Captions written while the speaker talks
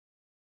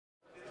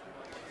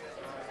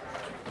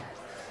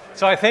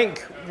So I think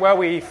where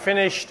we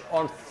finished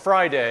on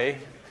Friday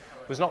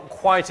was not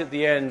quite at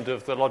the end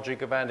of the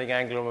logic of adding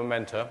angular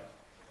momenta.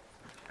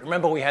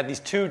 Remember, we had these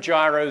two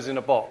gyros in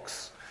a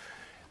box.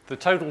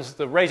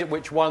 The rate at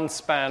which one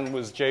span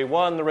was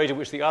J1, the rate at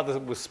which the other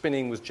was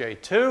spinning was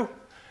J2,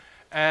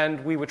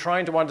 and we were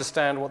trying to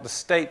understand what the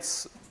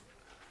states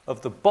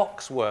of the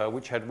box were,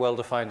 which had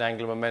well-defined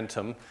angular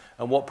momentum,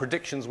 and what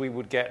predictions we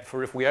would get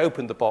for if we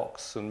opened the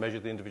box and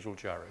measured the individual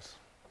gyros.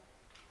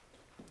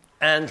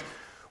 And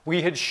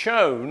we had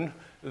shown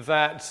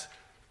that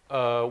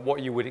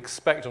what you would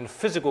expect on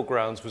physical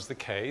grounds was the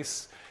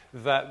case,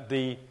 that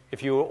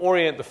if you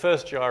orient the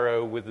first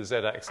gyro with the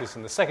z-axis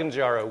and the second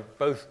gyro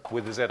both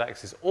with the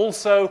z-axis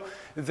also,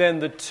 then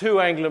the two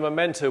angular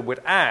momenta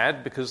would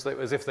add, because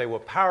as if they were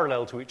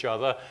parallel to each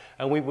other,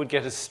 and we would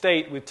get a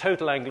state with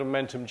total angular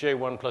momentum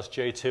J1 plus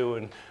J2,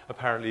 and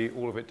apparently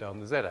all of it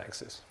down the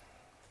z-axis.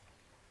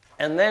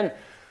 And then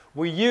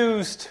we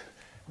used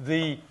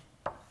the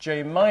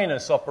J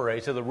minus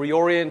operator, the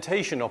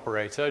reorientation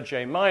operator,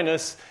 J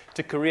minus,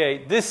 to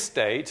create this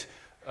state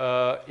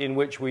in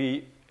which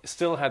we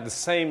still had the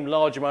same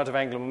large amount of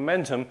angular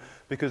momentum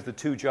because the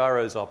two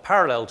gyros are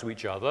parallel to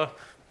each other.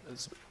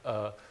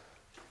 But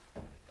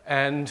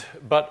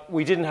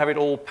we didn't have it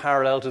all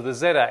parallel to the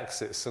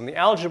z-axis. And the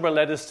algebra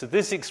led us to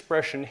this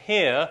expression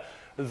here,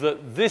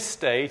 that this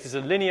state is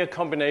a linear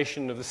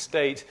combination of the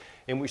state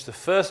in which the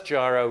first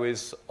gyro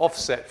is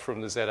offset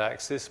from the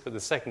z-axis, but the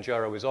second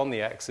gyro is on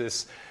the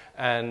axis,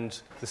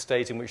 and the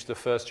state in which the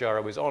first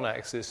gyro is on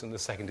axis and the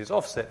second is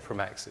offset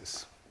from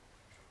axis.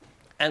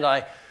 And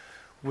I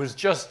was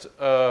just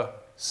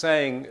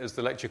saying, as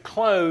the lecture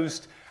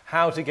closed,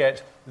 how to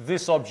get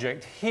this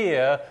object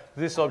here.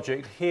 This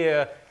object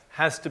here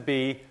has to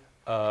be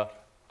a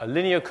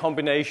linear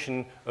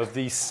combination of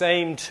these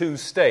same two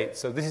states.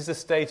 So this is a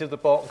state of the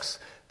box.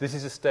 This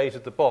is a state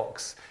of the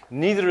box.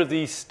 Neither of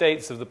these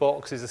states of the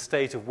box is a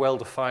state of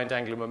well-defined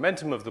angular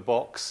momentum of the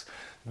box.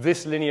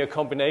 This linear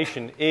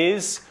combination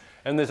is,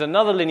 and there's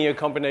another linear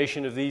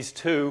combination of these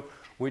two,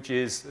 which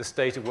is a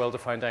state of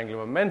well-defined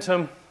angular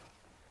momentum.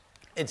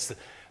 That's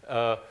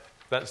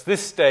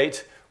this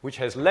state, which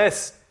has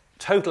less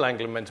total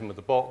angular momentum of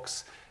the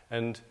box,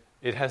 and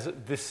it has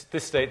this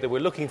state that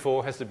we're looking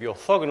for has to be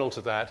orthogonal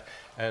to that.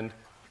 And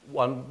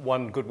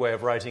one good way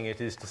of writing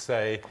it is to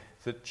say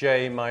that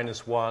J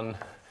minus 1,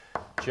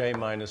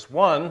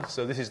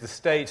 so this is the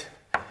state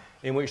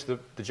in which the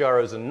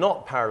gyros are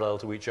not parallel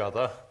to each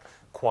other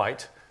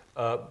quite,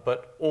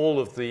 but all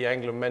of the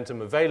angular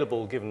momentum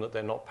available, given that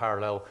they're not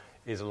parallel,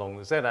 is along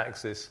the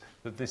z-axis,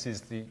 that this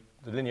is the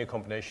linear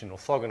combination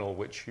orthogonal,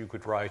 which you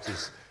could write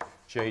as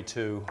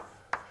J2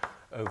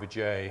 over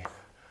J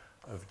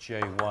of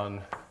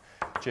J1,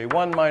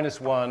 J1 minus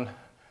 1,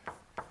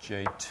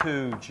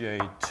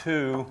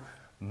 J2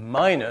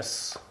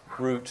 minus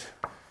root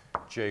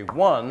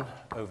J1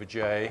 over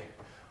J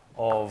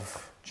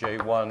of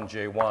J1,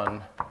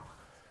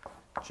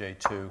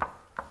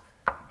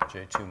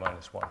 J2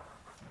 minus 1.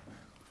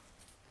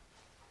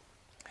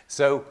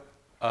 So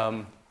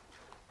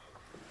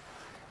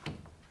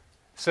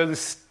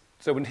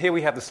here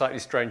we have the slightly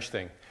strange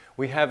thing.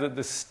 We have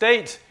the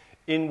state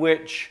in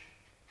which,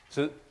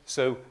 so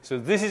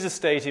this is a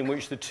state in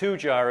which the two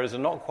gyros are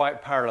not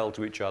quite parallel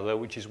to each other,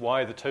 which is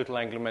why the total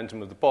angular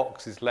momentum of the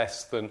box is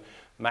less than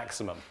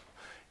maximum.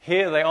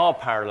 Here they are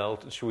parallel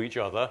to each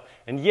other,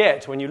 and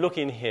yet when you look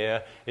in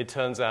here, it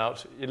turns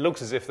out it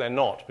looks as if they're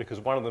not, because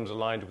one of them is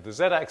aligned with the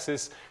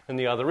z-axis and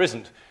the other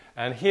isn't.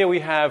 And here we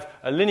have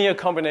a linear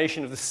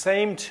combination of the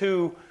same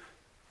two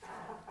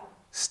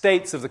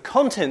states of the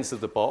contents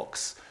of the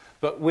box,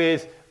 but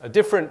with a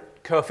different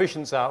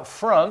coefficients out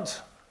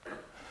front,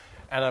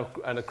 and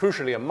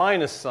crucially a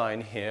minus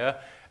sign here,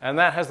 and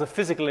that has the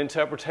physical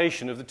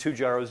interpretation of the two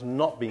gyros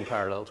not being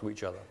parallel to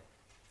each other.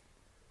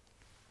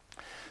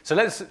 So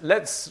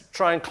let's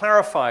try and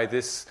clarify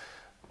this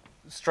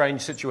strange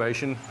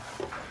situation.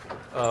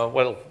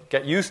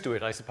 Get used to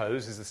it, I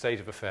suppose, is the state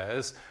of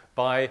affairs,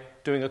 by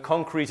doing a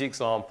concrete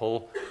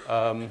example.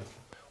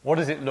 What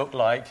does it look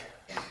like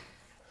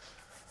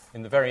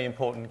in the very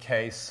important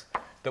case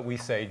that we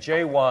say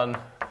J1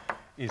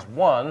 is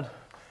 1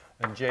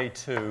 and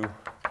J2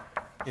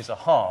 is a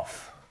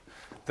half?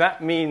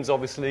 That means,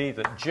 obviously,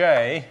 that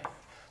J,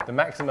 the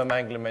maximum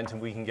angular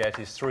momentum we can get,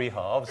 is 3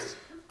 halves.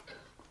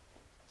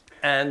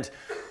 And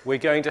we're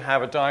going to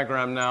have a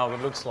diagram now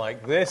that looks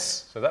like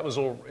this. So that was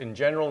all in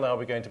general. Now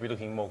we're going to be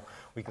looking more,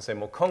 we can say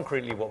more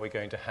concretely what we're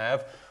going to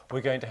have. We're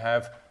going to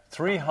have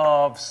 3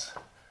 halves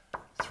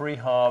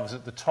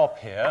at the top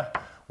here,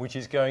 which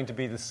is going to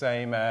be the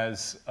same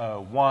as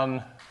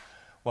 1.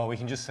 Well, we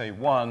can just say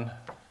 1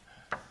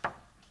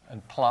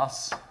 and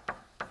plus.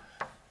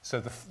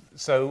 So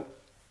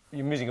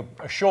I'm using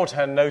a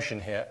shorthand notation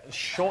here,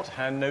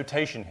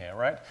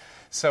 right?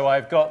 So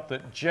I've got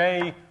that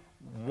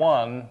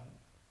J1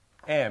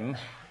 M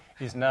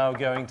is now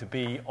going to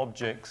be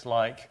objects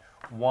like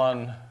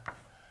 1,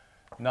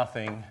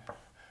 nothing,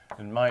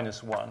 and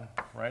minus 1,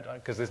 right?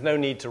 Because there's no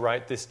need to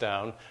write this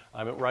down.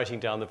 I'm writing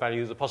down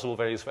the possible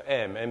values for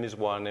m. M is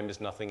 1, m is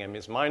nothing, m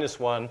is minus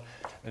 1.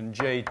 And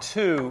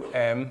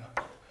J2m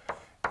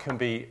can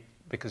be,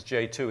 because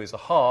J2 is a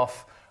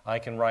half, I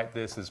can write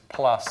this as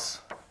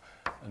plus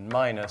and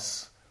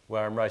minus,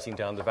 where I'm writing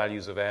down the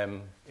values of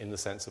m in the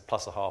sense of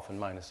plus a half and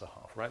minus a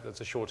half, right?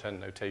 That's a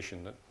shorthand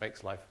notation that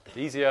makes life a bit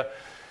easier.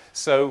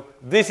 So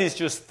this is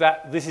just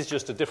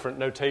a different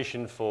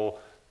notation for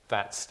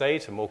that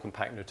state, a more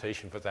compact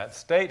notation for that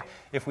state.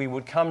 If we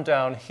would come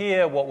down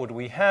here, what would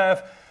we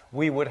have?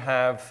 We would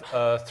have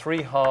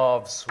 3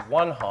 halves,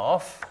 1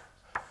 half,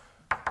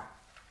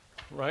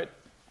 right?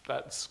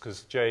 That's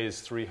because J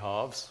is 3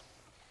 halves.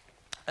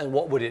 And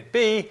what would it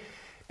be?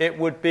 It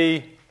would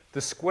be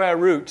the square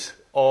root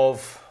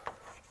of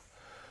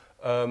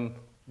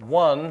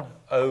 1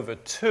 over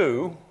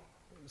 2.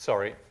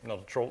 Sorry,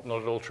 not at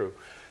all true.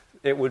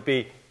 It would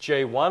be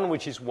J1,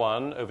 which is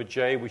 1, over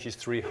J, which is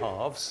 3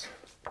 halves.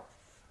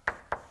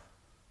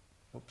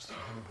 Oops,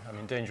 I'm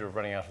in danger of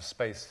running out of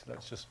space.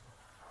 Let's just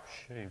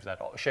shave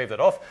that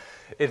off.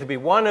 It'll be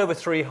 1 over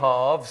 3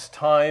 halves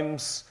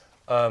times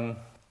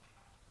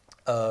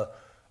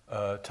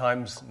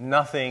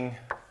nothing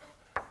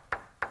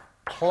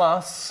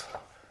plus,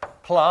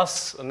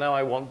 and now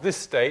I want this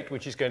state,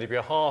 which is going to be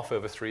a half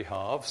over 3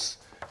 halves,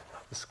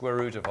 the square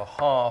root of a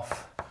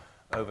half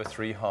over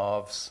 3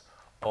 halves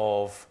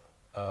of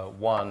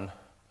 1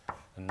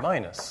 and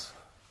minus.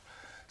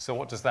 So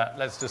what does that,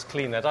 let's just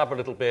clean that up a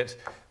little bit.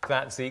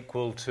 That's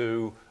equal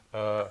to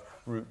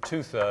root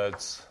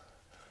 2/3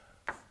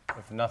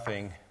 of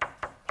nothing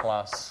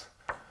plus,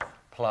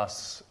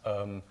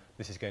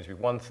 this is going to be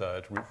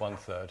 1/3, root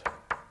 1/3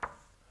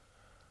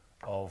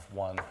 of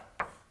 1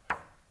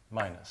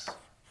 minus.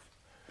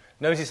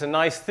 Notice a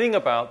nice thing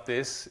about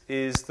this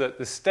is that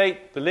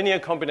the linear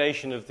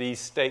combination of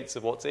these states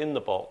of what's in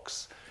the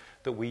box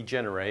that we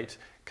generate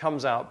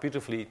comes out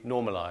beautifully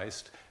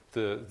normalized.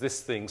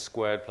 This thing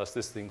squared plus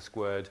this thing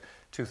squared,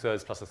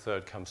 2/3 plus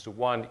 1/3 comes to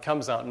 1. It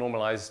comes out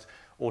normalized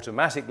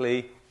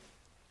automatically,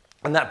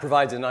 and that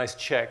provides a nice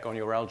check on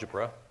your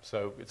algebra.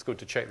 So it's good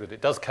to check that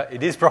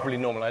it is properly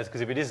normalized,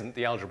 because if it isn't,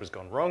 the algebra's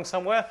gone wrong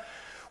somewhere.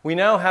 We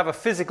now have a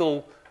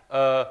physical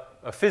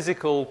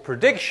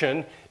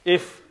prediction.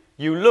 If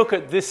you look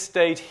at this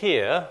state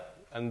here,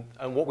 and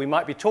what we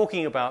might be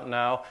talking about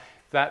now,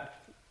 that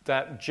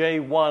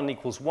J1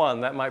 equals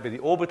 1, that might be the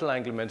orbital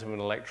angular momentum of an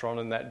electron,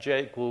 and that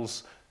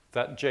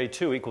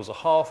J2 equals a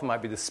half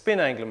might be the spin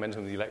angular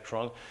momentum of the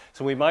electron.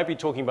 So we might be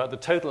talking about the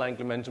total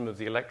angular momentum of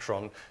the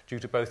electron due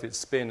to both its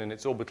spin and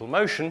its orbital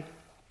motion.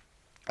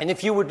 And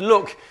if you would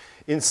look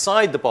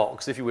inside the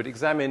box, if you would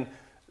examine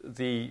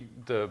the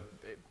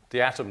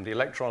atom, the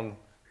electron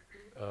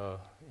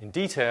in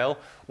detail,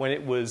 when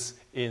it was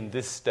in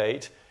this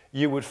state,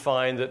 you would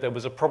find that there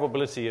was a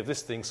probability of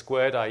this thing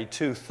squared, i.e.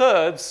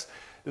 2/3,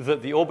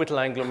 that the orbital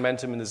angular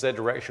momentum in the z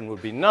direction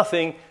would be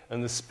nothing,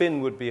 and the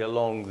spin would be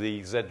along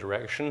the z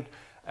direction,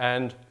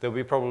 and there would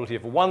be a probability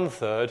of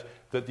 1/3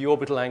 that the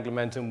orbital angular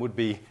momentum would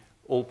be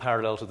all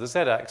parallel to the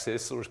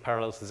z-axis, or as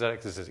parallel to the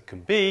z-axis as it can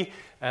be,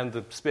 and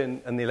the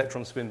spin and the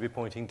electron spin would be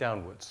pointing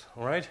downwards.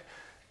 All right?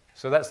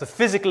 So that's the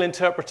physical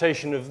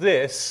interpretation of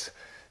this.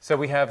 So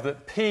we have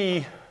that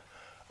P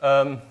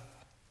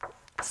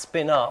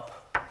spin up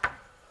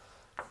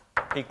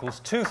equals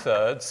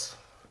 2/3,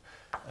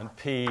 and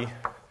P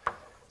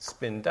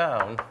spin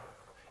down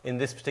in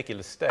this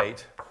particular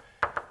state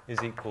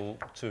is equal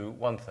to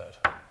 1/3.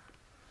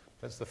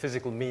 That's the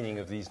physical meaning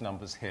of these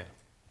numbers here.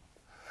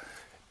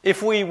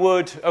 If we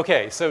would,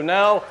 okay, so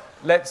now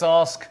let's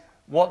ask,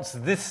 what's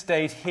this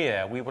state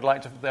here? We would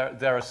like to,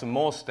 there are some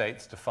more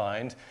states to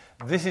find.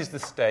 This is the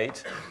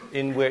state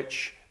in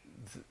which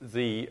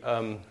we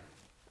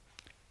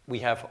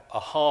have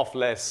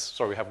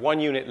we have 1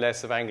 unit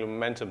less of angular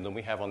momentum than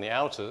we have on the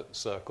outer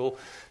circle.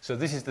 So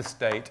this is the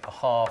state, a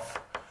half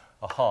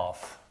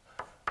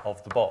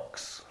of the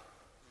box.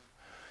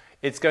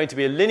 It's going to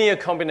be a linear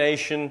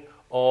combination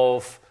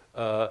of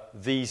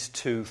these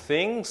two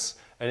things,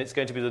 and it's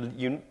going to be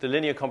the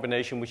linear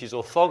combination which is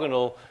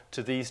orthogonal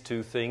to these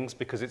two things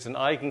because it's an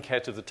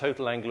eigenket of the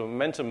total angular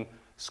momentum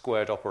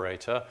squared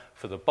operator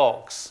for the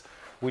box,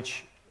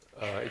 which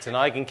it's an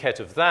eigenket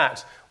of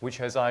that which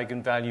has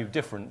eigenvalue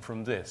different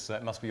from this. So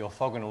it must be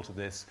orthogonal to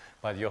this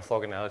by the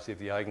orthogonality of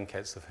the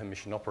eigenkets of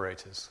Hermitian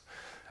operators.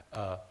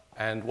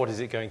 And what is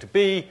it going to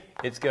be?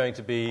 It's going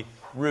to be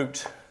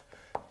root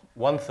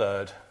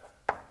 1/3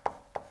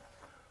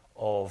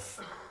 of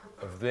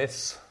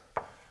this,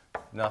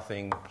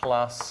 nothing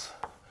plus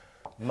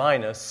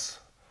minus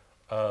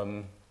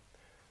 1/3,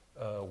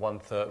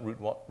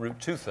 root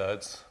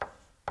 2/3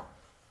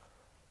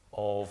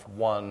 of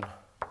 1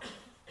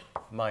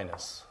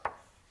 minus.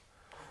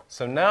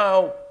 So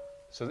now,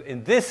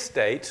 in this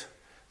state,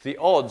 the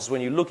odds,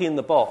 when you look in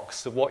the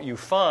box, of what you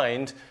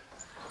find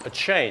are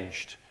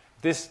changed.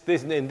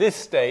 In this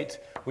state,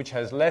 which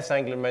has less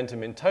angular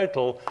momentum in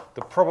total,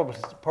 the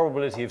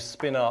probability of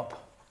spin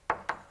up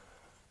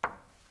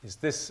is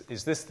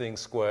this thing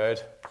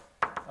squared,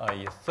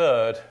 i.e.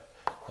 1/3,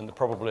 and the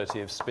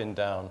probability of spin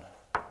down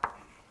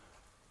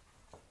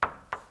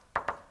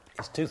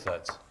is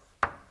 2/3.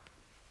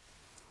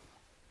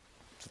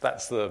 So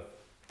that's the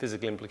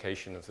physical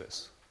implication of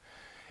this.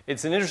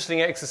 It's an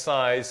interesting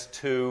exercise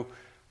to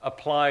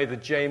apply the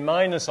J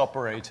minus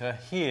operator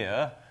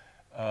here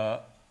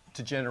to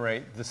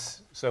generate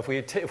this. So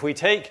if we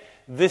take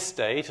this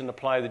state and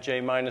apply the J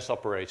minus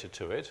operator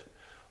to it,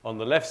 on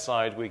the left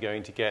side we're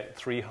going to get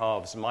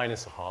 3/2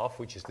 minus 1/2,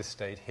 which is this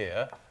state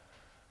here.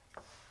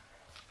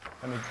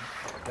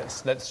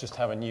 Let's just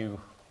have a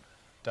new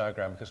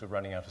diagram because we're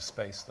running out of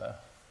space there.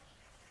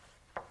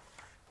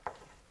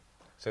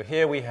 So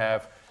here we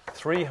have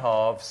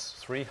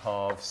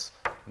 3/2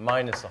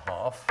 minus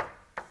 1/2.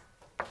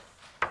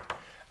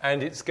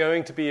 And it's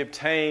going to be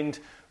obtained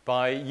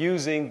by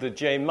using the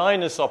J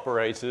minus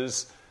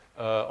operators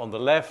on the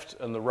left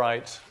and the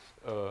right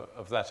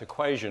of that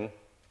equation.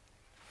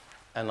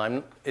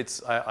 And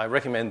I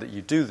recommend that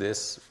you do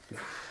this.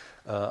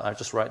 I'll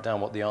just write down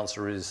what the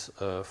answer is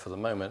for the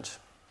moment.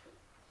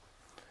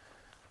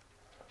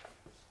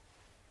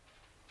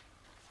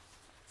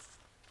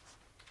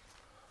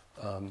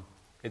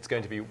 It's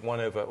going to be 1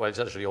 over, well, it's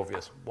actually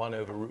obvious, 1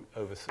 over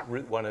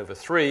root 1 over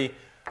 3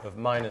 of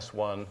minus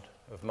 1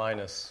 of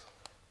minus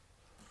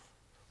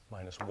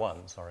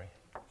 1, sorry,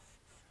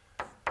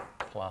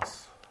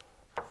 plus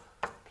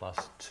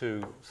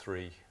 2,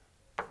 3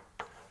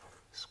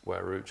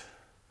 square root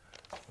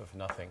of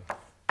nothing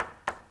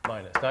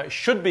minus. Now, it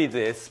should be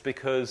this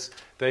because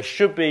there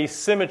should be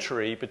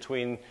symmetry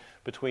between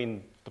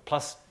the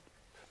plus,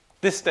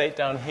 this state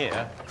down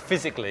here,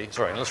 physically,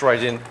 sorry, let's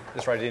write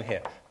it in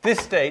here. This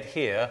state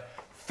here,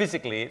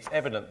 physically, it's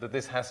evident that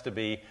this has to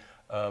be,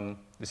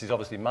 this is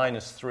obviously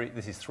minus 3,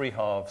 this is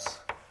 3/2,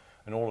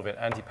 and all of it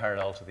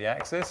anti-parallel to the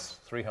axis,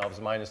 3/2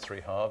 minus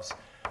 3/2,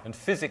 and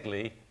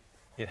physically,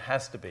 it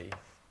has to be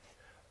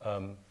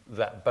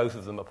that both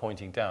of them are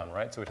pointing down,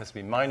 right? So it has to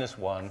be minus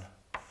 1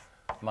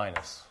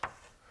 minus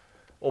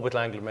orbital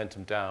angular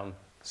momentum down,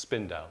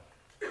 spin down,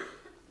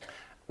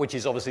 which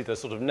is obviously the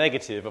sort of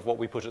negative of what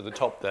we put at the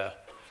top there.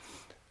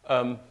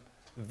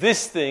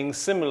 This thing,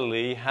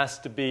 similarly, has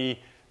to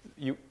be,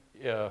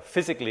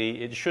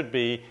 physically, it should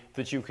be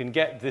that you can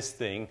get this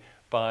thing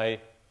by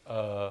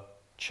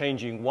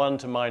changing 1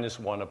 to minus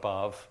 1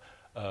 above,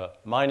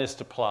 minus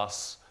to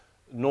plus,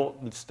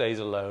 naught stays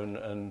alone,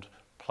 and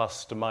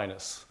plus to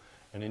minus.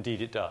 And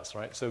indeed it does,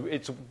 right? So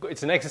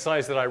it's an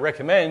exercise that I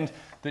recommend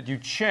that you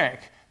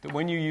check that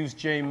when you use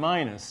J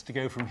minus to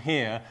go from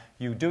here,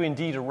 you do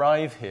indeed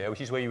arrive here,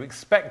 which is where you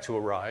expect to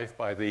arrive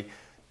by the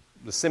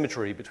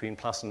symmetry between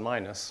plus and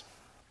minus.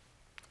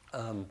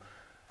 And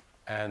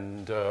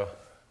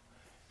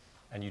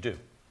you do.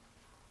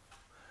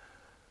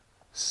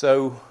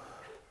 So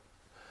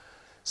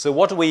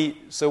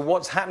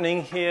what's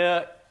happening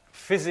here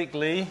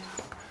physically?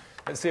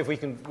 Let's see if we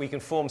can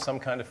form some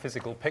kind of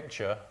physical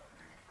picture.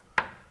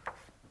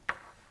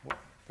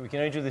 We can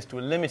only do this to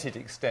a limited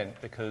extent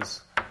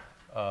because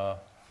of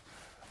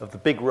the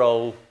big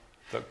role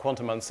that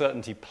quantum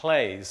uncertainty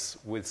plays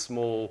with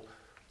small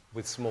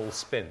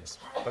spins.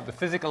 But the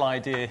physical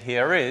idea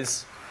here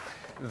is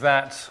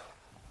that,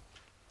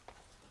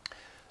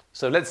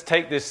 so let's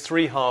take this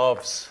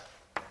 3/2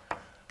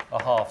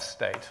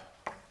 state.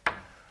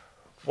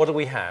 What do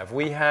we have?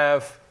 We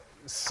have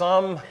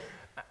some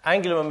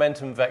angular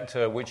momentum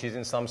vector which is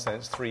in some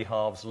sense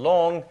 3/2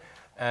 long,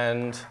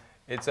 and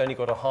it's only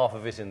got 1/2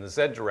 of it in the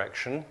z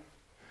direction.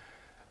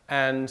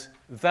 And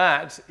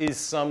that is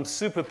some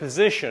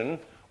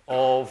superposition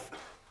of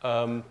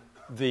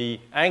the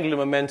angular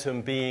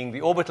momentum being,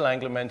 the orbital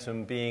angular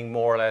momentum being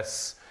more or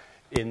less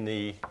in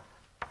the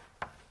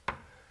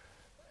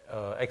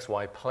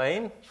xy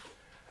plane,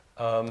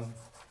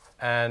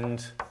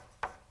 and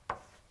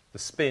the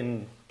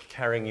spin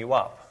carrying you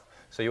up.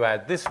 So you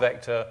add this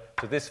vector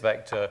to this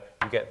vector,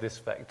 you get this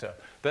vector.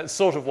 That's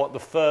sort of what the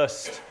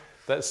first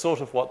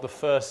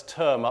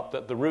term up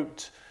at the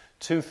root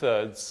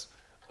 2/3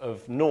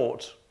 of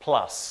naught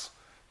plus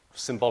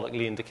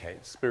symbolically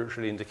indicates,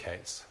 spiritually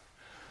indicates.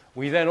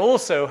 We then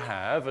also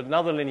have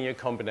another linear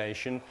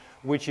combination,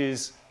 which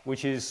is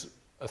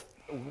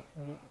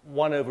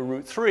 1 over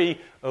root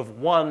 3 of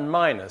 1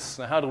 minus.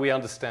 Now, how do we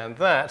understand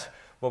that?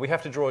 Well, we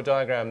have to draw a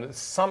diagram that's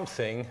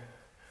something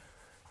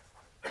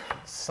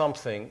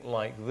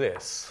like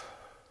this.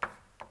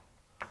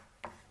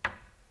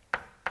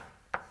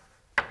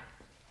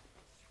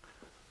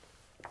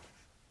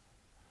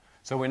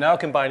 So we're now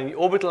combining the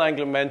orbital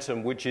angular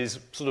momentum, which is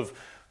sort of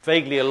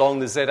vaguely along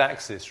the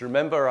z-axis.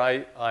 Remember,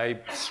 I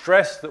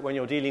stressed that when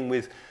you're dealing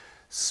with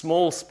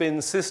small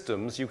spin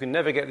systems, you can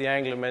never get the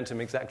angular momentum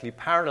exactly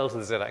parallel to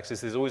the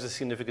z-axis. There's always a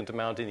significant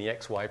amount in the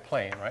xy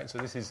plane, right? So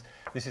this is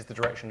the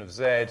direction of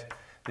z.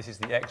 This is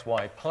the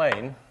xy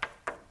plane.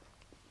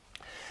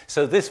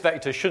 So this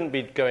vector shouldn't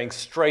be going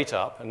straight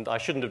up, and I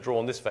shouldn't have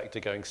drawn this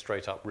vector going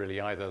straight up really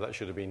either. That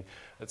should have been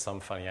at some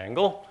funny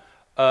angle.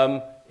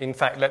 In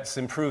fact, let's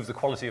improve the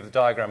quality of the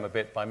diagram a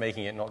bit by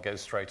making it not go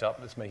straight up.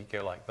 Let's make it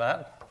go like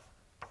that.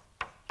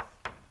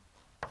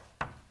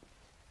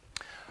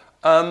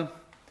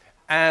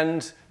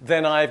 And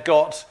then I've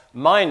got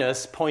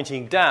minus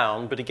pointing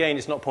down, but again,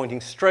 it's not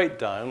pointing straight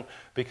down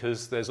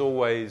because there's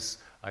always,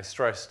 I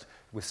stressed,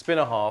 with spin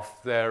a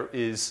half,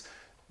 there's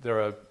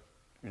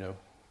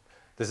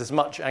as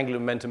much angular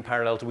momentum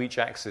parallel to each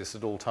axis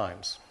at all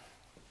times.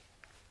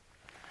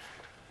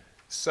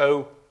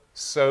 So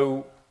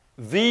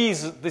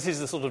this is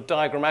the sort of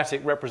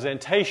diagrammatic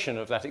representation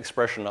of that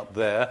expression up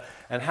there.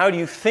 And how do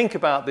you think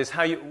about this?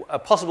 A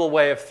possible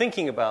way of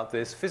thinking about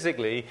this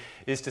physically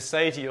is to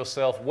say to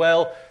yourself,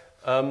 well,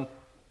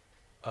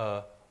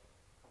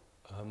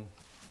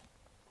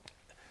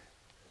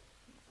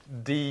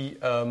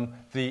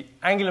 the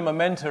angular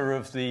momenta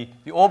of the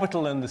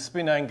orbital and the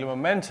spin angular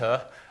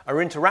momenta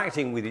are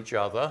interacting with each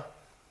other,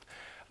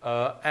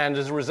 and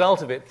as a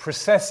result of it,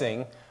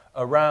 precessing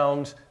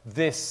around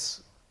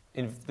this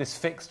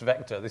fixed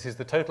vector. This is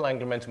the total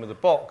angular momentum of the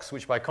box,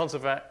 which by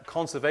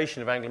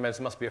conservation of angular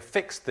momentum must be a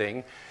fixed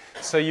thing.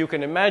 So you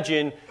can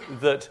imagine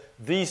that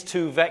these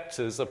two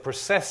vectors are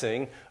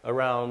precessing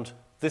around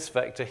this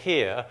vector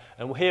here,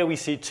 and here we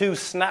see two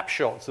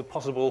snapshots of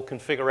possible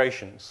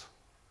configurations.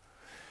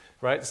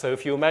 Right? So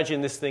if you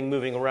imagine this thing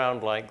moving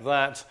around like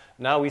that,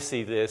 now we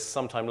see this,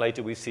 sometime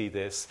later we see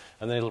this,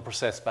 and then it'll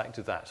process back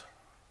to that.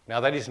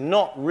 Now that is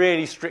not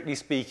really, strictly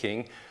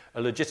speaking,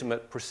 a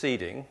legitimate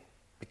proceeding,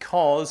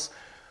 because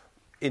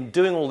in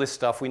doing all this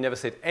stuff, we never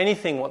said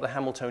anything what the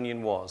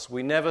Hamiltonian was.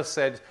 We never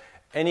said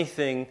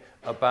anything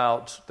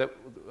about that.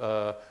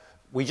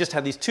 We just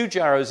had these two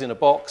gyros in a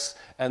box,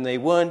 and they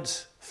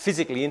weren't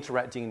physically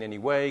interacting in any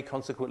way.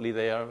 Consequently,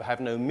 they have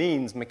no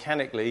means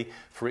mechanically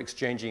for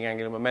exchanging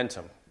angular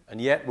momentum. And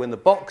yet, when the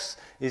box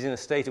is in a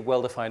state of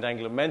well-defined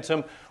angular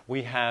momentum,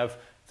 we have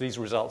these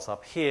results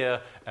up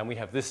here, and we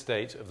have this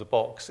state of the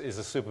box is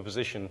a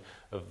superposition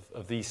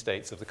of these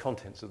states of the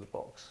contents of the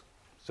box.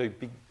 So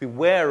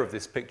beware of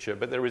this picture,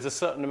 but there is a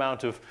certain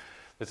amount of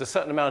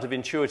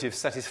intuitive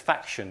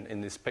satisfaction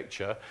in this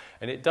picture,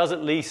 and it does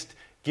at least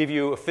give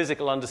you a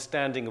physical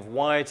understanding of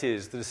why it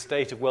is that a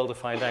state of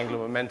well-defined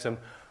angular momentum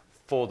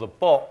for the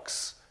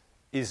box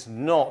is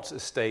not a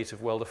state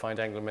of well-defined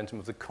angular momentum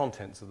of the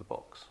contents of the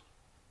box.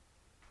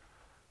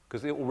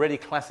 Because already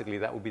classically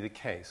that would be the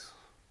case.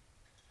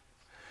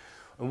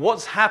 And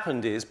what's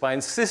happened is, by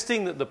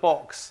insisting that the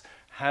box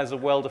has a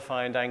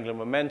well-defined angular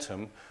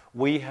momentum,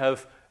 we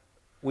have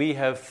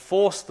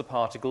forced the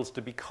particles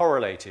to be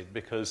correlated,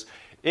 because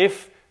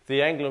if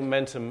the angular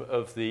momentum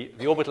of the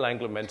orbital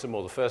angular momentum,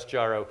 or the first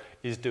gyro,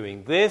 is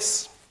doing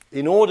this,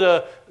 in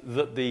order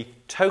that the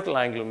total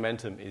angular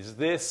momentum is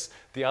this,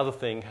 the other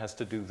thing has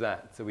to do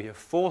that. So we have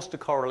forced a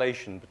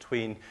correlation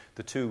between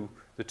the two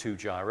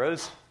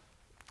gyros,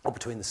 or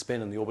between the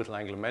spin and the orbital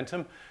angular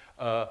momentum,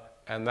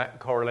 and that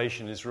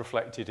correlation is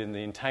reflected in the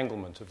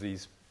entanglement of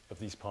these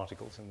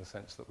particles in the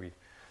sense that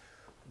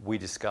we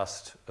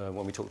discussed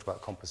when we talked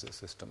about composite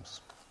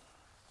systems.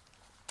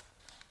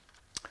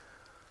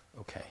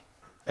 Okay.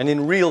 And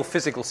in real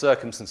physical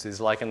circumstances,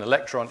 like an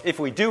electron, if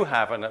we do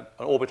have an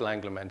orbital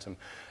angular momentum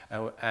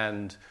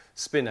and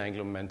spin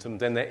angular momentum,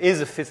 then there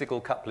is a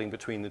physical coupling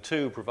between the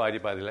two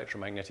provided by the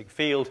electromagnetic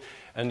field,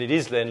 and it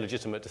is then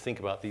legitimate to think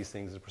about these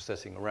things as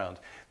processing around.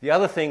 The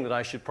other thing that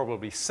I should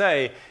probably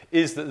say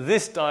is that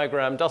this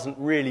diagram doesn't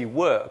really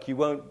work. You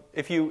won't,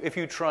 if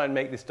you try and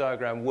make this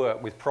diagram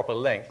work with proper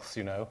lengths,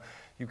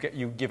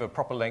 you give a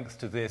proper length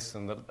to this,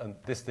 and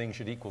this thing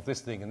should equal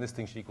this thing, and this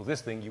thing should equal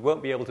this thing, you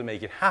won't be able to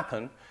make it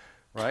happen.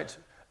 Right?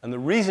 And the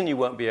reason you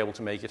won't be able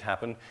to make it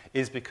happen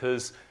is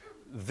because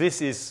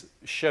this is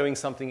showing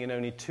something in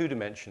only 2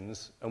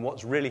 dimensions, and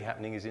what's really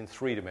happening is in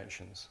 3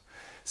 dimensions.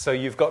 So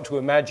you've got to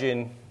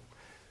imagine,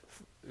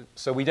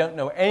 so we don't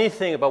know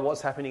anything about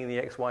what's happening in the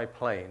xy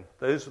plane.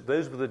 Those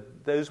were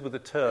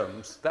the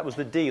terms. That was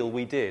the deal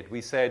we did. We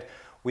said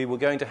we were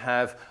going to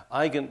have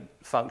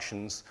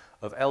eigenfunctions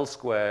of L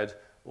squared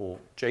or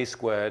J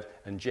squared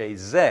and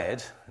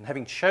Jz, and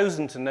having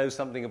chosen to know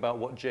something about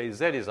what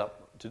Jz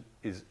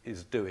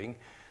is doing,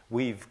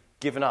 we've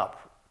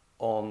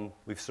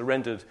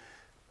surrendered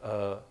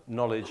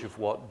knowledge of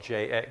what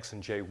Jx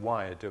and Jy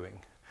are doing.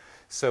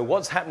 So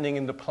what's happening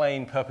in the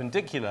plane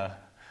perpendicular,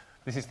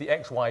 this is the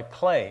xy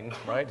plane,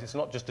 right? It's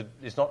not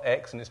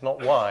x and it's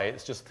not y,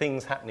 it's just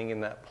things happening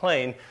in that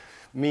plane,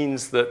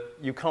 means that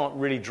you can't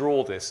really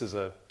draw this as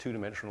a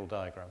 2-dimensional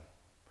diagram.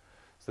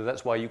 So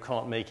that's why you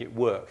can't make it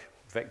work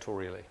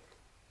vectorially.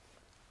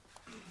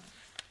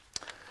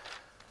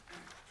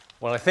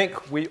 Well, I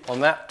think we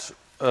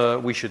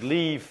should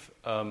leave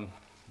the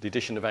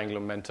addition of angular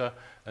momenta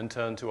and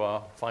turn to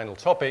our final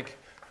topic,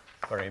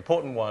 very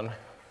important one,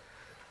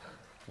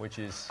 which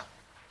is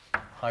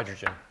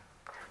hydrogen.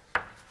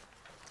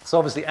 So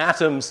obviously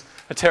atoms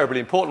are terribly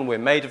important. We're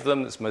made of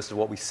them. That's most of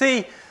what we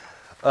see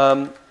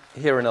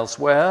here and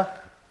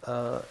elsewhere.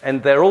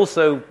 And they're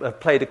also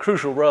have played a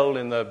crucial role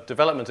in the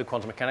development of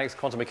quantum mechanics.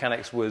 Quantum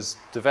mechanics was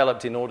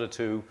developed in order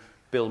to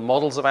build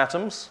models of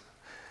atoms.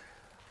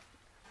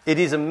 It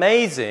is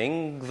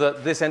amazing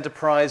that this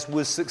enterprise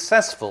was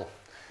successful,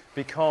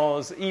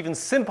 because even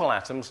simple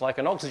atoms, like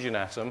an oxygen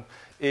atom,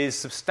 is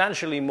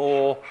substantially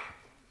more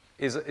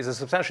is a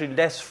substantially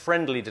less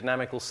friendly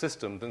dynamical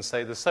system than,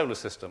 say, the solar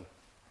system,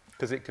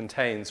 because it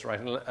contains, right,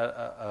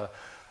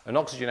 an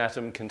oxygen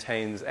atom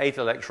contains 8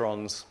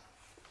 electrons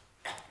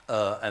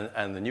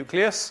and the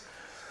nucleus.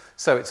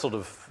 So it's sort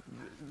of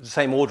the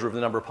same order of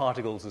the number of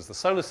particles as the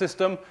solar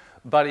system,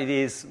 but it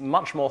is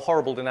much more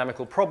horrible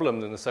dynamical problem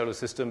than the solar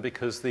system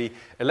because the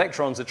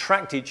electrons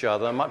attract each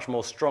other much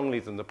more strongly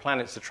than the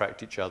planets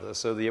attract each other.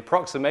 So the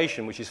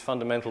approximation, which is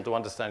fundamental to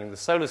understanding the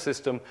solar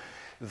system,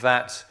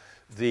 that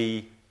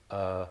the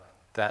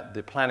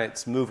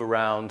planets move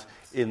around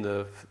in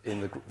the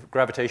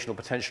gravitational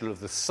potential of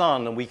the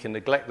sun, and we can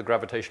neglect the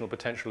gravitational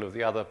potential of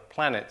the other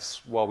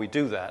planets while we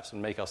do that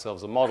and make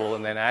ourselves a model,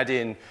 and then add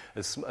in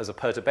as a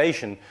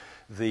perturbation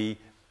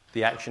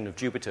the action of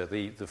Jupiter.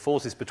 The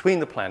forces between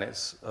the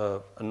planets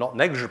are not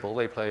negligible.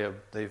 They play a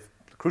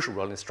crucial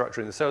role in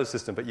structuring the solar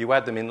system, but you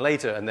add them in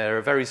later, and they're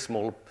a very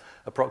small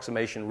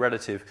approximation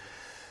relative,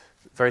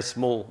 very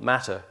small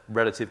matter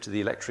relative to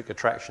the electric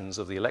attractions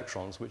of the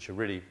electrons, which are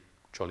really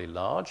jolly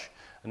large.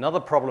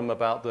 Another problem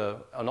about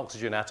an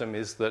oxygen atom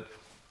is that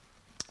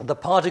the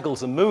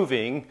particles are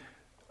moving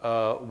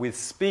with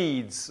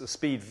speed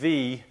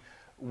v,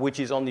 which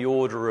is on the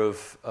order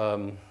of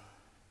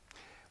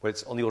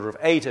it's on the order of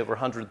 8 over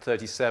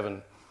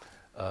 137,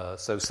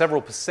 so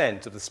several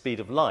percent of the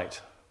speed of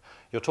light.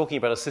 You're talking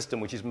about a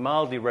system which is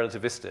mildly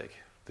relativistic.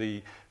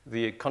 The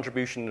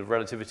contribution of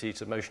relativity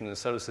to motion in the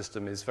solar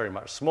system is very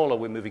much smaller.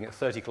 We're moving at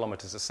 30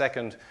 kilometers a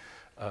second,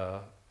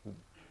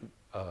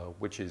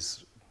 which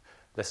is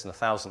less than a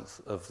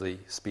thousandth of the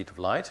speed of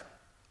light.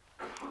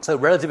 So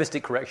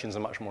relativistic corrections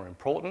are much more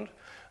important.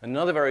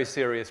 Another very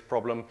serious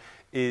problem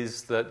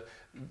is that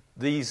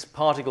these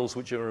particles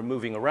which are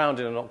moving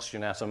around in an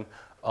oxygen atom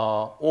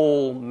are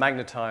all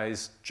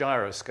magnetized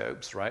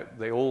gyroscopes, right?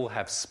 They all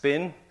have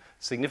spin,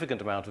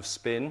 significant amount of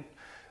spin.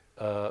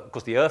 Of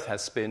course, the Earth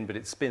has spin, but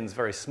it spins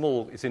very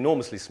small. It's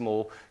enormously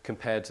small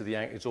compared to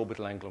its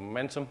orbital angular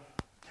momentum.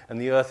 And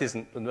the Earth is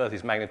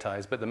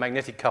magnetized, but the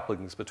magnetic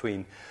couplings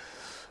between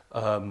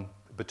the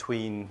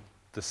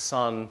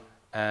Sun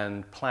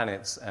and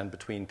planets and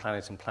between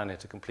planet and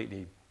planet are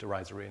completely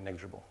derisory and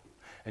negligible.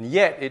 And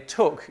yet it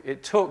took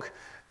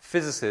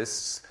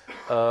physicists,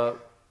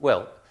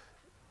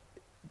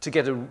 to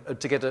get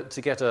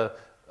a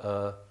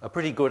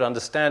pretty good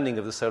understanding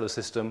of the solar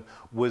system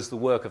was the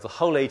work of the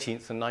whole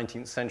 18th and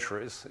 19th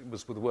centuries. It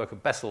was with the work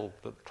of Bessel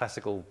that the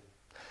classical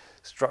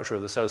structure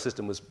of the solar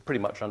system was pretty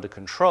much under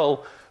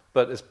control.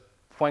 But as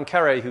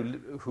Poincaré,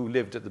 who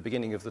lived at the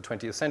beginning of the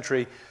 20th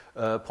century,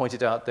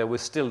 pointed out, there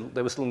was still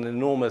an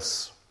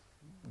enormous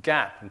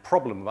gap and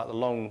problem about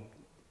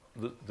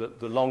the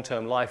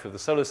long-term life of the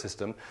solar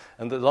system,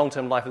 and the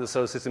long-term life of the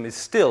solar system is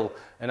still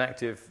an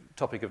active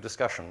topic of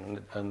discussion,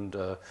 and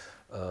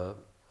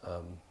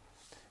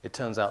it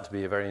turns out to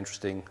be a very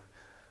interesting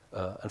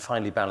and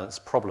finely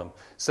balanced problem.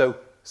 So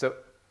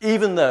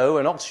even though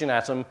an oxygen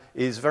atom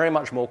is very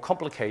much more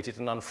complicated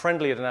and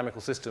unfriendly a dynamical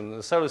system than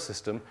the solar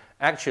system,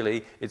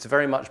 actually it's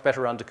very much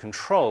better under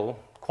control.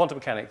 Quantum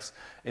mechanics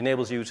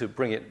enables you to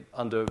bring it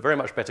under very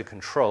much better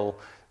control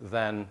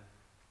than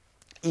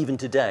even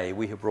today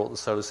we have brought the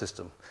solar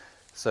system.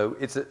 So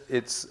it's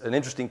an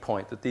interesting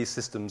point that these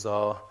systems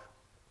are,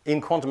 in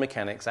quantum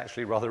mechanics,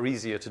 actually rather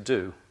easier to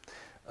do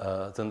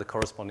than the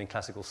corresponding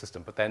classical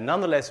system. But they're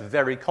nonetheless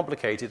very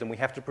complicated, and we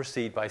have to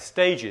proceed by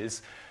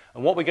stages.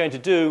 And what we're going to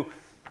do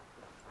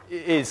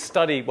is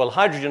study, well,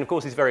 hydrogen, of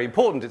course, is very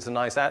important. It's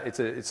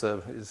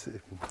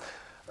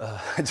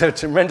a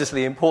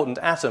tremendously important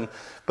atom,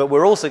 but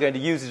we're also going to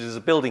use it as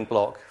a building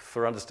block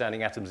for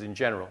understanding atoms in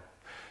general.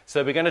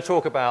 So we're going to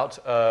talk about,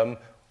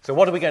 so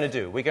what are we going to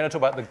do? We're going to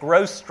talk about the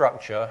gross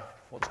structure,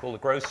 what's called the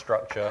gross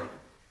structure,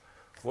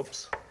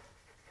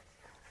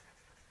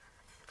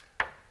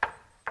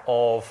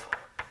 of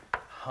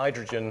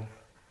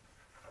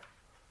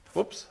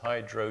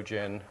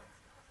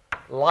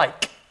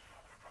hydrogen-like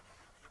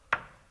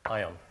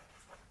ion.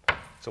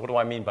 So what do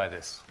I mean by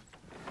this?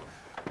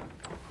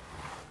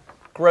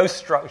 Gross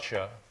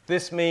structure.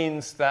 This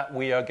means that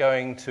we are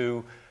going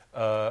to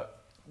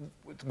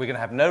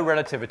have no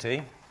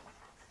relativity,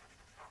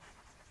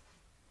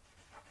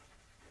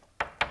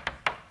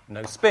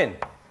 no spin.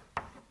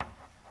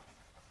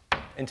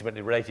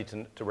 Intimately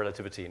related to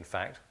relativity, in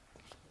fact.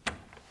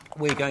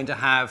 We're going to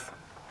have,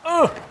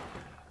 so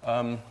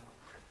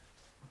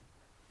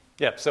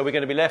we're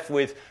going to be left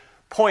with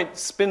point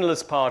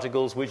spinless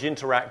particles which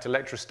interact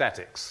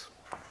electrostatics,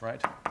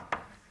 right?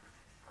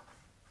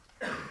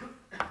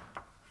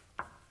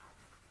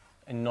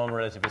 In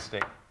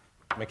non-relativistic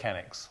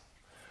mechanics.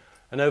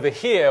 And over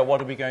here, what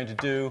are we going to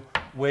do?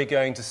 We're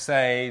going to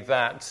say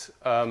that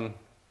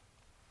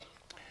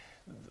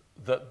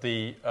that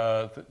the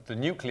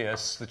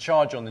nucleus, the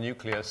charge on the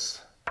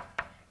nucleus,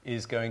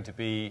 is going to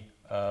be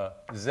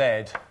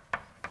Z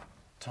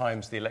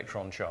times the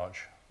electron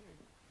charge.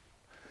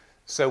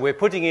 So we're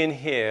putting in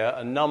here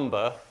a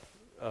number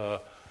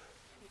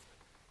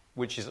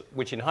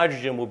which in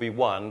hydrogen will be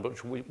 1,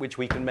 but which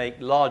we can make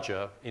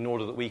larger in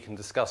order that we can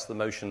discuss the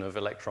motion of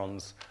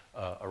electrons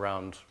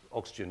around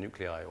oxygen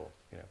nuclei, or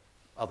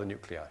other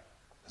nuclei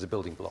as a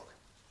building block.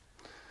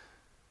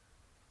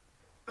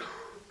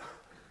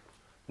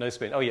 No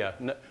spin. Oh, yeah.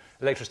 No,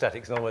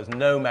 electrostatics, in other words,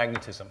 no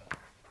magnetism.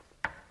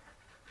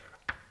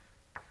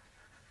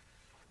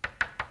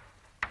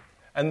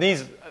 And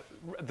these,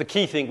 the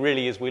key thing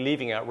really is we're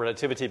leaving out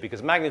relativity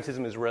because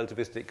magnetism is a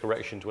relativistic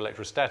correction to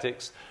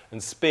electrostatics,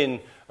 and spin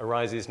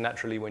arises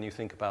naturally when you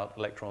think about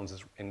electrons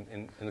as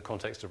in the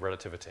context of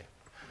relativity,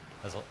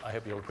 as I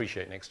hope you'll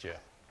appreciate next year.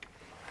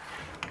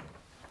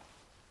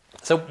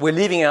 So we're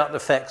leaving out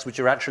effects which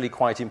are actually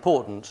quite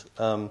important,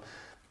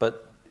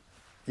 but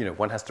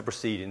one has to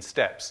proceed in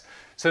steps.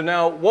 So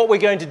now what we're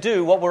going to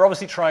do, what we're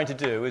obviously trying to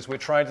do, is we're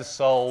trying to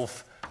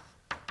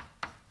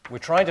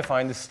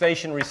find the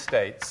stationary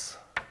states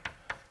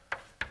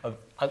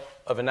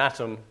of an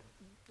atom,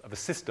 of a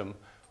system,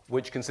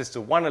 which consists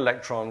of one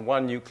electron,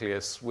 one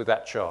nucleus with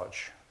that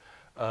charge.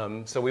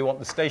 So we want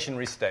the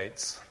stationary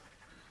states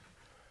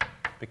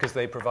because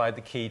they provide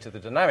the key to the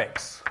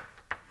dynamics.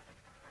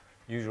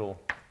 Usual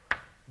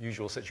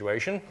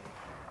situation.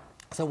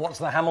 So what's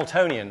the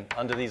Hamiltonian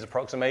under these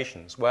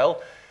approximations?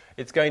 Well,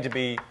 it's going to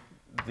be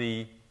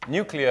the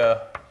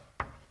nuclear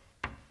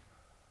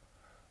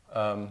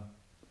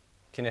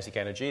kinetic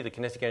energy, the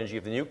kinetic energy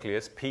of the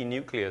nucleus, P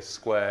nucleus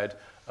squared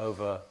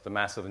over the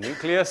mass of the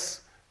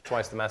nucleus,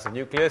 twice the mass of the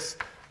nucleus,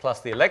 plus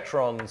the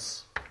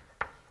electrons'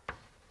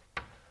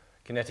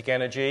 kinetic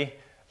energy,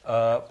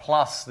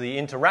 plus the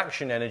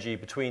interaction energy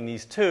between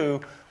these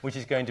two, which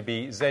is going to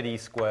be Ze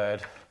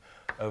squared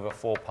over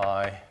 4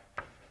 pi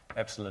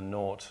epsilon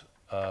naught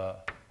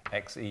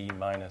xe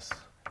minus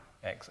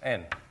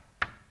xn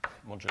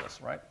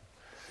modulus, right?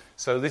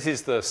 So this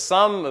is the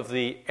sum of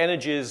the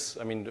energies,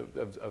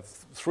 of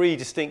three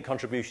distinct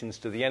contributions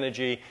to the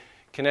energy: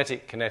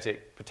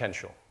 kinetic,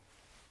 potential.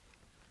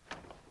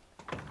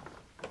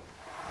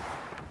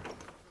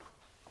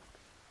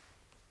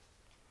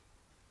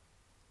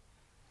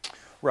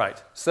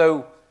 Right,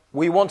 so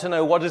we want to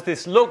know what does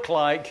this look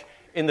like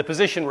in the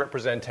position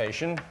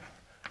representation.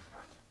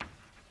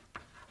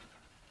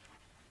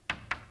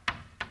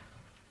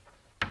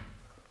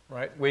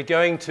 Right, we're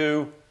going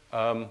to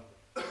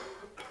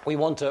we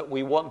want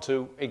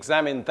to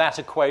examine that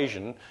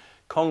equation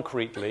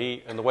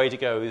concretely, and the way to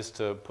go is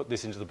to put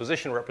this into the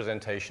position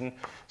representation.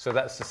 So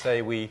that's to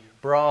say we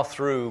bra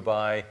through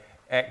by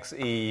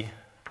xe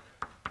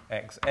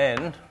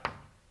xn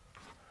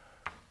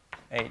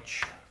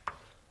h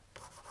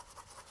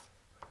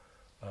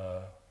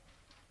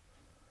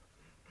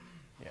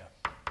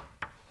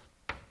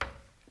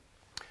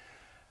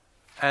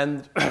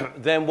and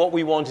then what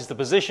we want is the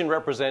position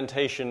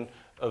representation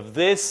of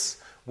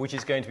this, which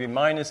is going to be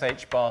minus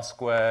h bar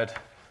squared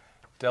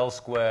del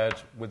squared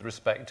with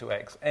respect to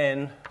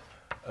xn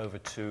over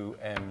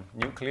 2m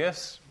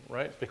nucleus,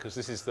 right? Because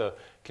this is the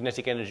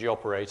kinetic energy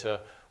operator,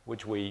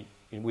 which we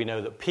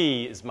know that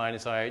P is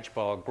minus IH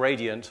bar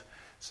gradient,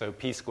 so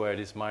P squared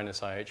is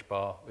minus h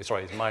bar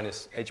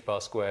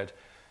squared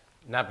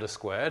nabla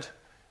squared.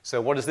 So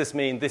what does this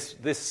mean?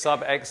 This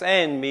sub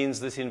xn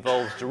means this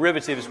involves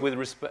derivatives with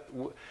respect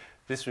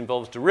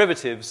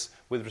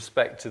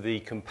to the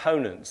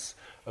components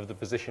of the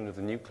position of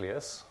the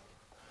nucleus.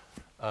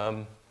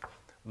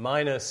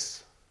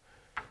 Minus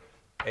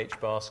h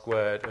bar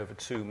squared over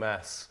 2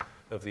 mass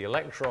of the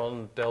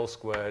electron, del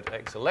squared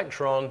x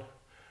electron,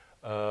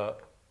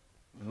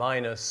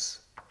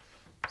 minus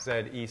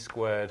ze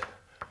squared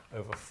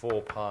over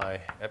 4 pi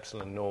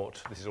epsilon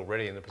naught. This is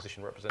already in the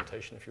position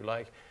representation, if you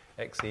like,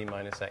 xe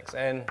minus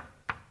xn.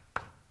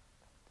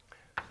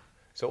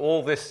 So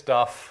all this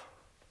stuff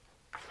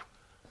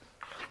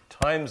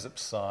times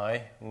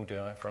psi,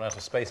 I've run out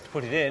of space to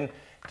put it in,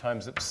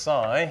 times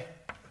psi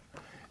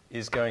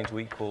is going to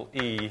equal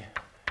E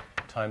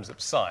times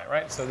psi,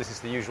 right? So this is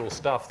the usual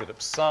stuff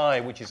that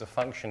psi, which is a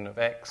function of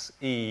x,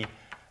 E,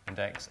 and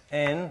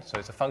xn, so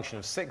it's a function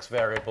of 6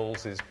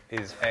 variables, is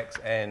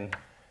xn,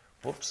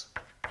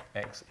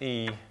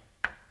 xe,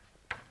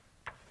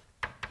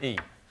 E.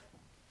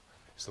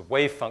 It's the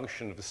wave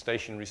function of the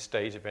stationary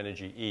state of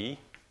energy E.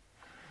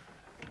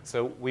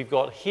 So we've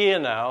got here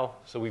now,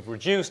 so we've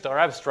reduced our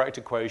abstract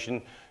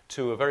equation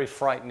to a very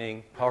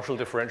frightening partial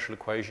differential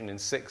equation in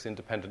 6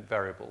 independent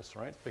variables,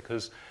 right?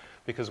 Because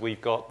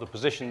we've got the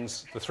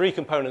positions, the 3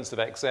 components of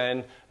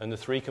xn and the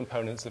 3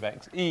 components of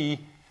xe.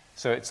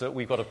 So it's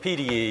we've got a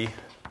PDE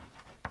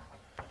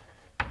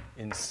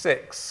in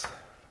 6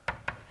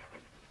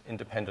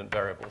 independent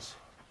variables.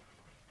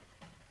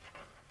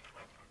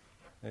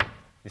 The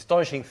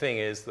astonishing thing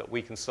is that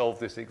we can solve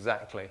this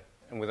exactly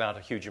and without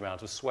a huge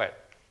amount of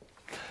sweat.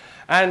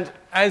 And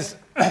as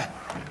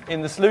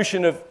in the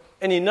solution of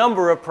any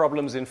number of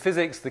problems in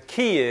physics, the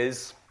key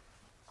is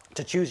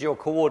to choose your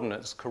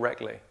coordinates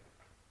correctly.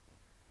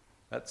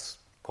 That's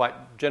quite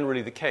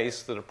generally the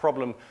case, that a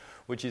problem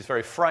which is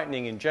very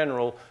frightening in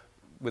general,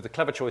 with a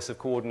clever choice of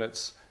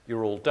coordinates,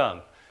 you're all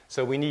done.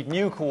 So we need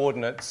new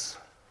coordinates.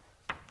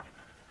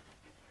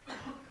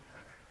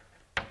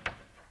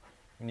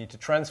 We need to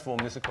transform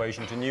this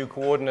equation to new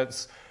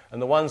coordinates,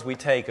 and the ones we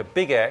take are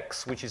big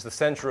X, which is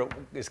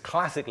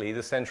classically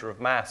the center of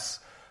mass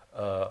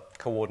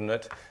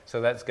coordinate.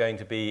 So that's going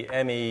to be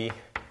me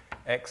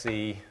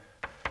xe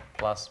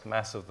plus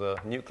mass of the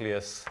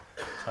nucleus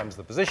times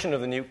the position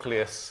of the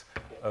nucleus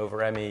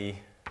over me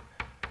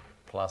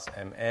plus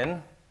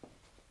mn.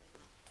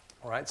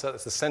 All right, so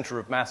that's the center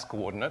of mass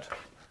coordinate.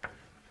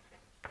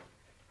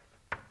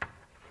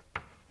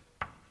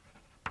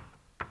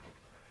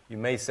 You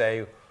may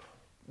say,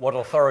 what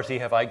authority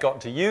have I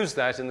got to use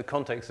that in the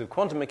context of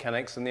quantum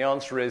mechanics? And the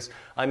answer is,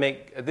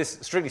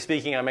 strictly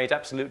speaking, I made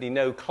absolutely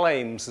no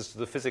claims as to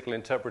the physical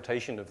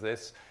interpretation of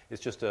this.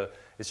 It's just a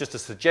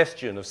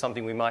suggestion of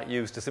something we might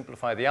use to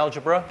simplify the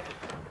algebra.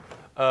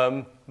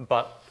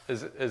 But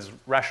as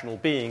rational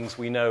beings,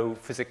 we know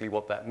physically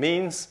what that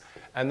means.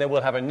 And then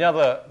we'll have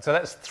another, so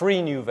that's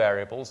 3 new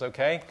variables,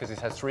 okay, because it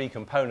has 3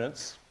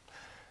 components,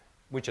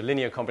 which are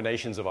linear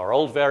combinations of our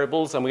old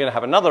variables. And we're going to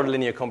have another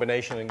linear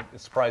combination, and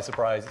surprise,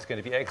 surprise, it's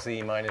going to be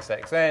xe minus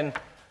xn,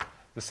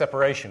 the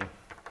separation.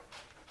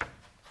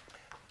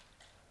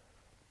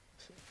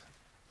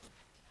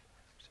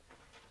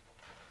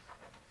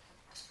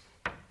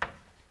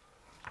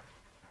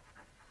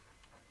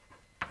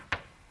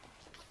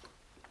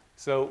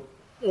 So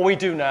all we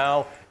do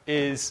now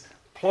is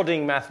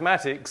plotting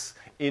mathematics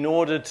in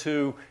order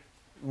to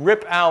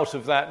rip out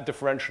of that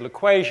differential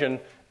equation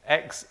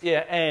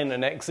xn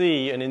and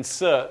xe and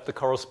insert the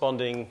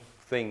corresponding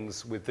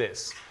things with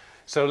this.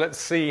 So let's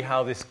see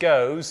how this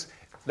goes.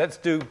 Let's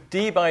do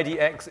d by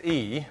dx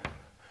e,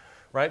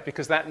 right?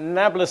 Because that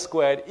nabla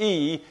squared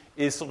e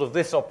is sort of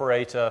this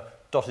operator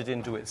dotted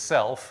into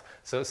itself.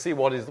 So let's see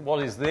what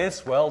is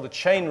this? Well, the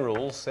chain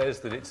rule says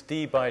that it's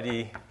d by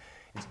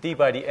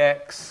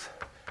dx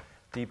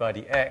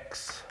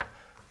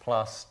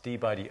plus d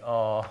by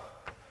dr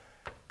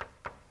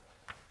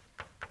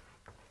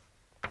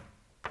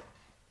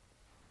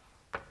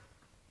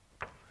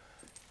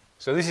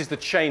So this is the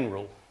chain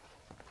rule.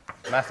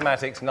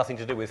 Mathematics, nothing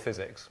to do with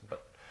physics,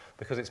 but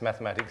because it's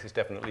mathematics, it's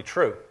definitely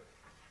true.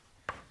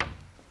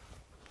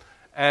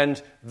 And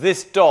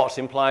this dot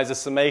implies a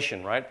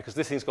summation, right? Because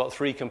this thing's got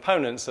 3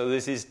 components, so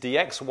this is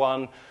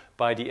dx1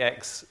 by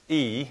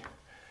dxe,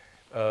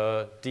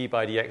 d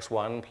by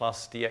dx1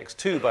 plus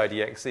dx2 by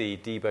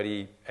dxe, d by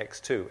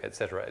dx2,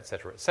 etc.,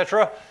 etc.,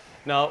 etc.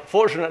 Now,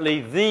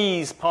 fortunately,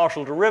 these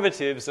partial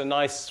derivatives are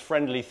nice,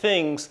 friendly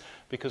things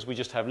because we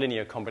just have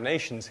linear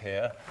combinations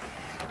here.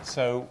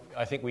 So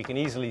I think we can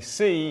easily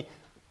see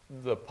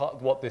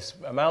what this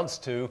amounts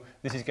to.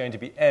 This is going to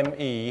be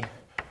me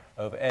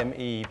over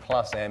me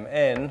plus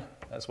mn.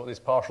 That's what this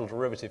partial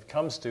derivative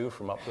comes to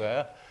from up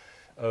there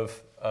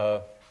of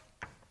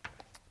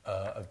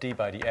d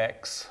by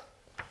dx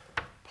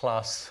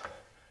plus,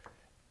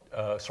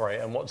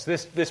 and what's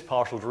this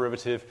partial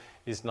derivative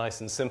is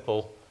nice and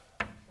simple.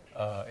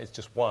 It's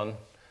just 1,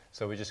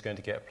 so we're just going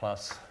to get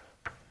plus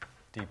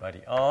d by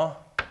dr.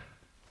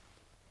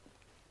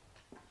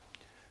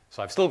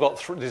 So I've still got,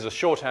 this is a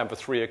shorthand for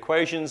 3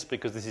 equations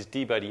because this is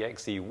d by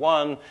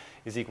dxe1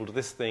 is equal to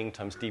this thing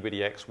times d by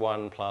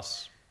dx1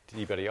 plus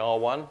d by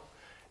dr1,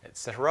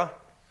 etc.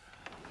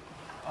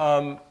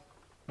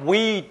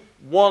 We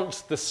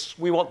want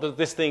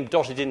this thing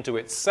dotted into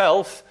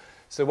itself.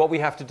 So what we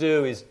have to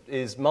do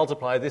is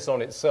multiply this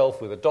on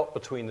itself with a dot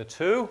between the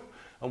 2.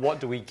 And what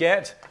do we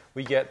get?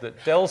 We get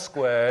that del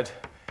squared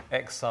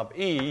x sub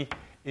e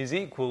is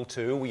equal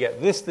to, we get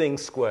this thing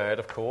squared,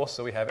 of course,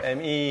 so we have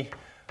me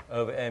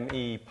over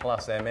me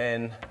plus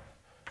mn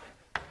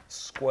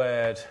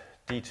squared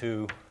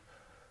d2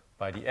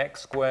 by dx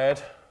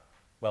squared.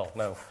 Well,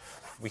 no,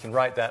 we can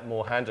write that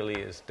more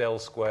handily as del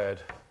squared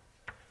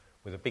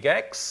with a big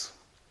X,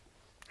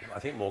 I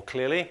think more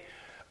clearly.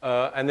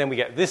 And then we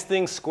get this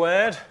thing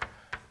squared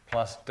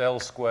plus del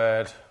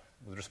squared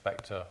with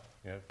respect to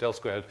del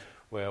squared,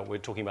 where we're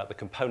talking about the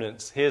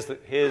components. Here's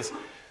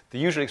the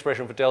usual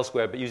expression for del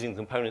squared, but using the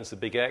components of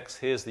big X.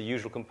 Here's the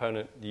usual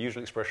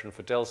expression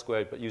for del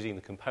squared, but using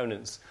the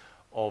components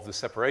of the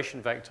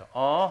separation vector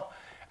r.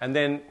 And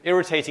then,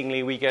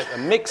 irritatingly, we get a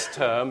mixed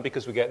term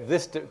because we get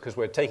this, because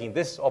we're taking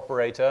this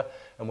operator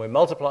and we're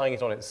multiplying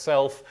it on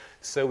itself.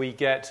 So we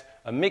get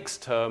a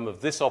mixed term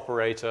of this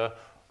operator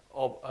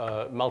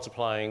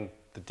multiplying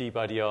the d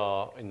by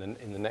dr in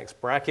the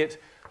next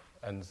bracket.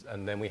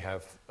 And then we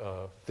have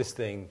this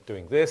thing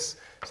doing this.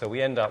 So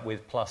we end up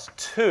with plus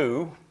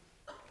 2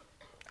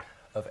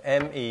 of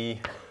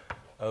me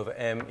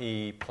over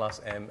me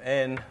plus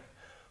mn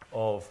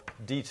of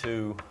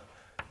d2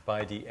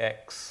 by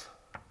dx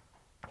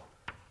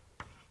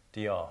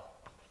dr.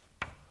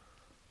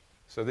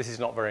 So this is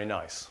not very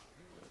nice.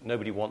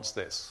 Nobody wants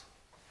this.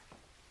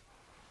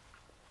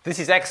 This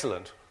is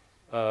excellent.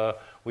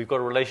 We've got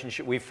a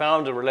relationship. We've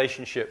found a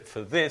relationship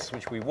for this,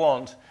 which we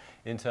want,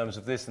 in terms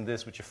of this and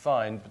this, which are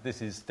fine, but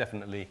this is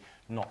definitely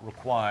not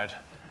required.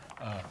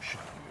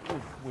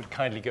 Would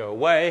kindly go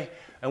away.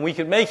 And we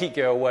can make it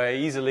go away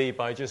easily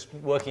by just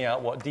working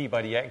out what d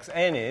by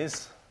dxn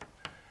is.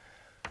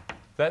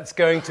 That's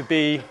going to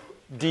be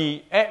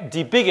d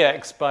big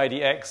X by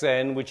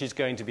dxn, which is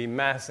going to be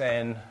mass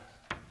n,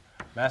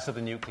 mass of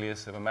the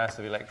nucleus over mass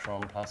of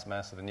electron plus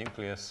mass of the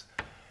nucleus,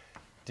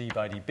 d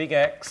by d big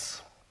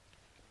X.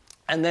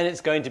 And then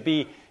it's going to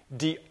be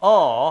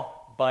dr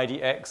by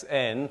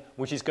dxn,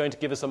 which is going to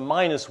give us a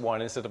minus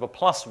 1 instead of a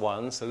plus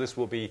 1. So this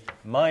will be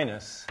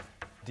minus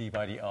d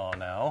by dr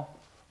now.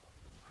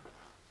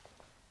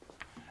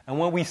 And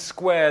when we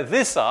square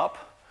this up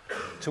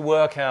to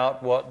work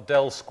out what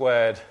del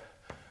squared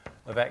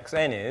of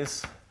xn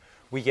is,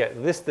 we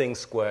get this thing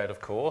squared, of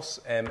course,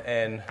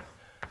 mn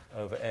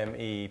over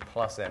me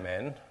plus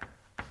mn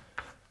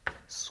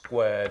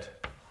squared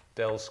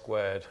del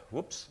squared,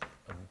 whoops,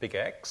 of big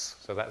X.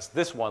 So that's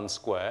this one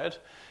squared.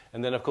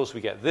 And then, of course,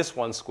 we get this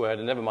one squared,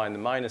 and never mind the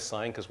minus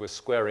sign because we're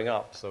squaring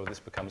up. So this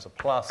becomes a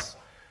plus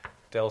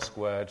del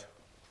squared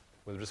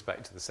with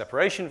respect to the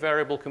separation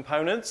variable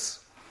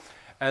components.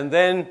 And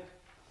then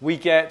we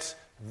get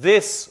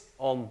this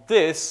on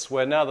this,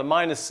 where now the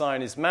minus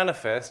sign is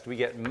manifest. We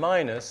get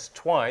minus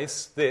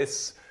twice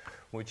this,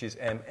 which is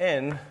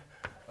mn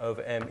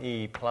over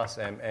me plus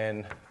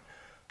mn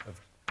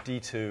of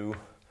d2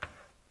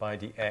 by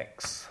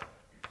dx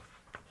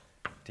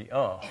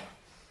dr.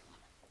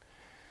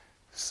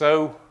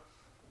 So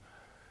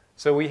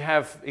we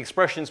have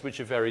expressions which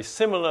are very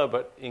similar,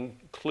 but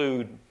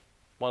include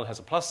one has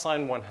a plus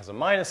sign, one has a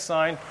minus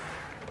sign.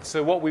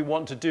 So what we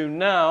want to do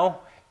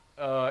now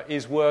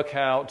is work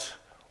out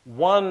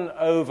 1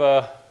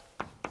 over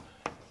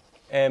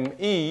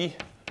me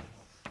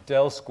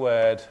del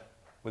squared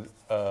with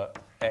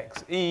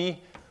xe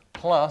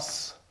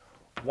plus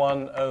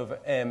 1 over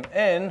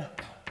mn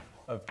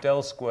of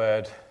del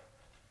squared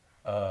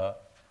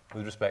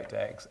with respect to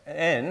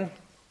xn.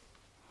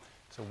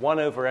 So 1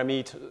 over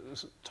me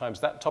times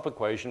that top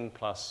equation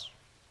plus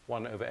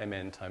 1 over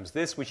mn times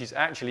this, which is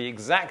actually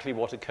exactly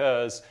what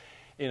occurs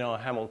in our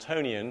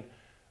Hamiltonian.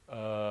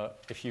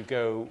 If you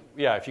go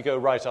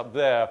right up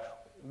there,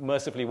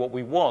 mercifully what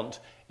we want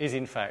is,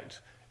 in fact,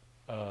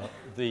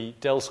 the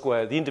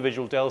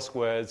individual del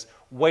squareds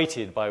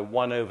weighted by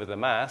 1 over the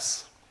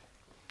mass.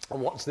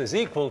 And what's this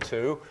equal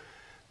to?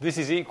 This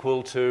is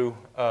equal to,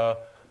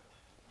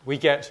 we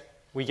get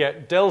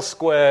del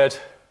squared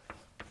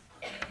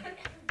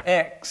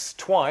x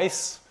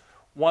twice,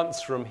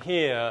 once from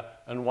here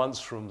and once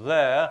from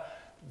there.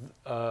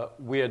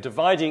 We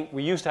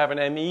used to have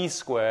an me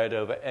squared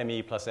over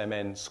me plus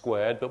mn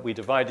squared, but we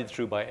divided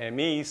through by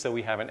me, so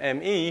we have an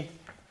me.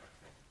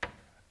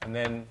 And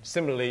then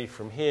similarly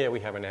from here we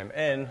have an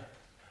mn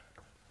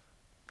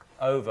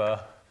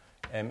over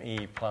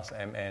me plus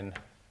mn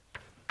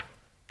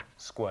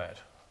squared.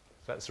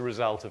 That's the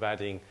result of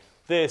adding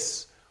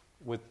this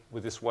with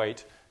this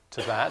weight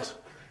to that.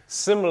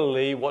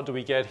 Similarly, what do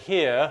we get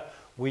here?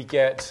 We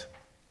get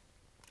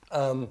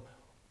a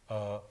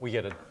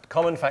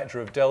common factor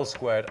of del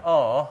squared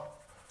r,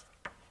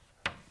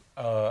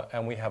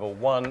 and we have a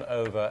 1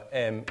 over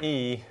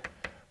me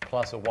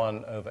plus a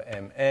 1 over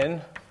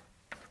mn.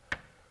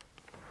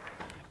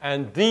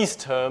 And these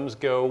terms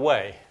go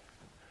away,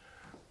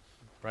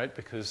 right?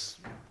 Because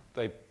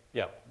by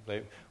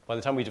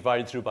the time we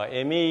divide it through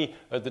by me,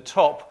 at the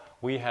top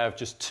we have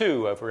just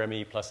 2 over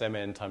me plus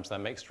mn times that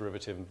mixed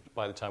derivative.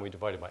 By the time we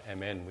divide it by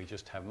mn, we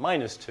just have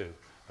minus 2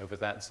 over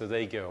that, so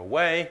they go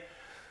away.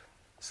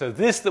 So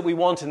this that we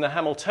want in the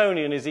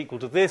Hamiltonian is equal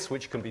to this,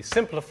 which can be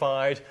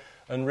simplified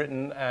and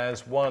written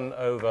as 1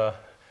 over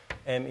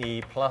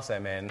me plus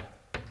mn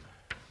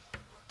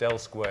del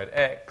squared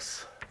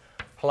x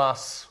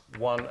plus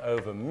 1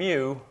 over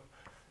mu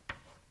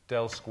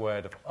del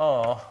squared of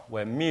r,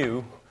 where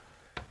mu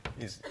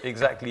is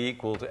exactly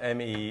equal to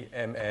me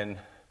mn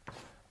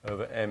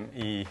over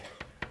me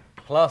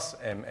plus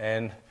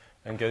mn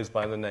and goes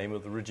by the name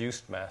of the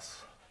reduced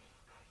mass.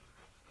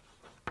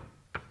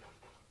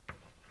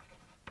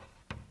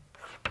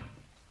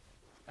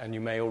 And you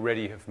may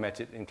already have met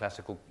it in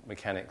classical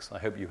mechanics. I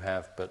hope you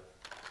have, but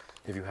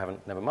if you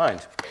haven't, never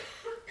mind.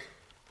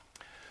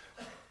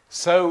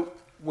 So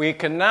we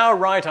can now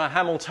write our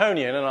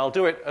Hamiltonian, and I'll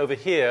do it over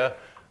here,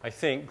 I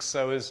think,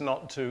 so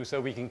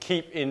we can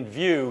keep in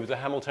view the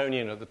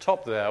Hamiltonian at the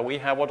top there.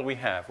 What do we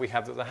have? We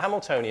have that the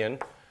Hamiltonian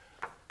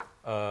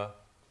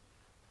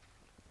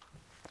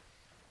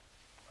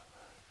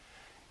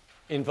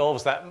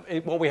involves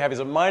that, what we have is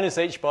a minus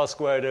h bar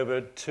squared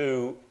over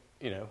 2,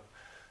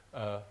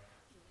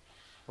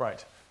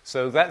 right.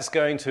 So that's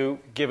going to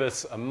give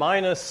us a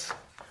minus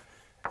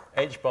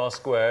h bar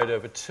squared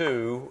over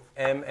 2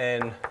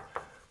 mn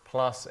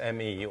plus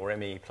me, or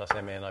me plus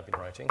mn I've been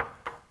writing,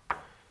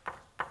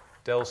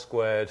 del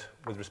squared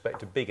with respect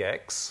to big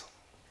X.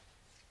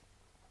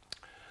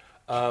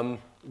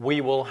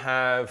 We will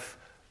have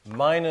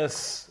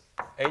minus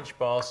h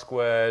bar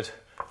squared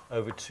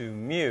over 2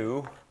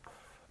 mu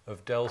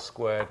of del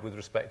squared with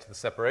respect to the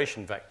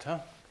separation vector.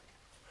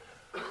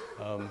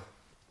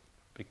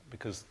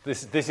 Because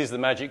this is the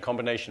magic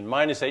combination.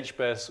 Minus h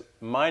bar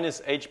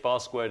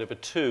squared over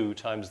 2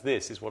 times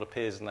this is what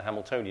appears in the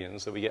Hamiltonian.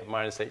 So we get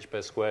minus h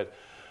bar squared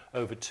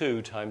over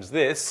 2 times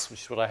this,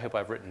 which is what I hope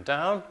I've written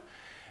down.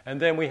 And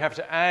then we have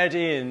to add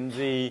in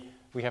the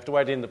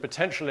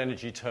potential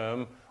energy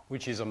term,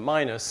 which is a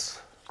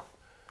minus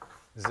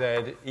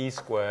z e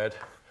squared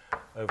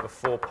over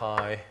 4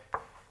 pi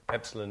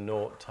epsilon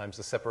naught times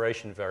the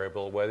separation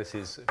variable, where this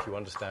is, if you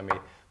understand me,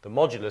 the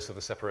modulus of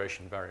the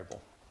separation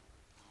variable.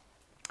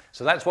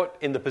 So that's what,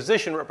 in the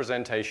position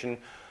representation,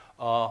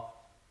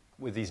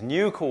 with these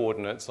new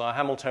coordinates, our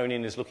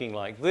Hamiltonian is looking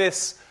like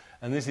this.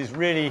 And this is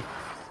really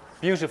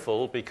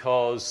beautiful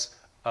because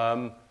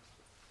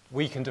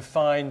we can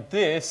define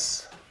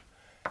this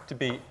to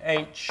be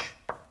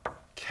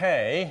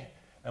hk,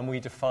 and we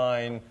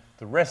define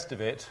the rest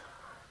of it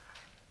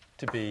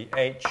to be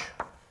h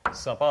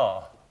sub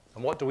r.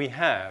 And what do we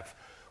have?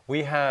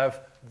 We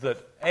have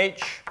that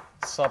h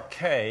sub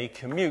k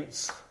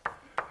commutes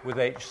with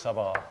h sub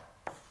r.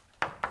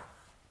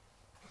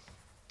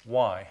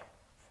 Why?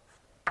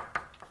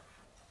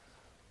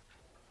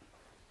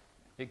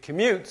 It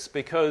commutes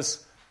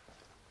because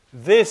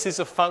this is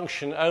a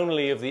function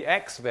only of the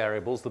x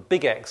variables, the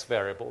big X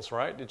variables,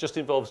 right? It just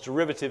involves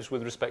derivatives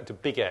with respect to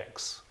big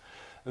X.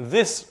 And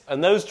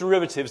those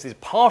derivatives, these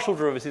partial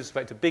derivatives with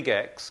respect to big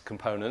X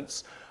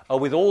components, are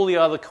with all the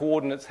other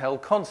coordinates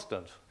held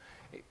constant.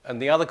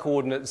 And the other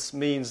coordinates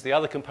means the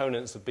other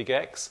components of big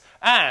X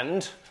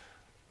and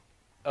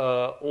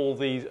all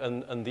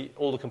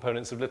the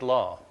components of little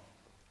r,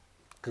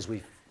 because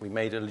we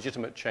made a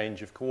legitimate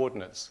change of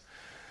coordinates.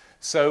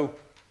 So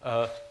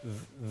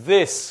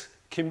this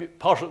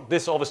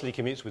obviously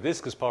commutes with this,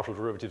 because partial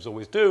derivatives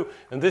always do,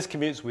 and this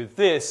commutes with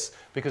this,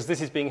 because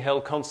this is being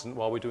held constant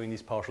while we're doing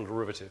these partial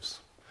derivatives.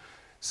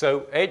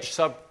 So h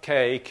sub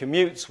k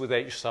commutes with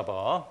h sub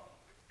r.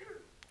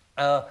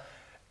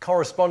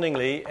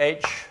 Correspondingly,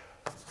 h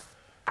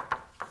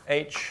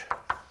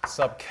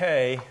sub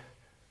k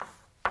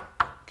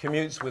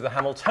commutes with the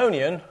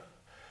Hamiltonian,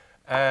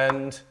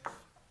 and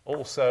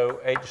also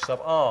h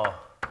sub r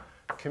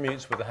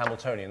commutes with the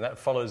Hamiltonian. That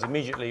follows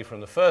immediately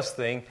from the first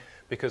thing,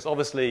 because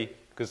obviously,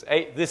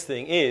 this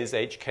thing is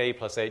hk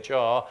plus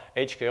hr,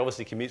 hk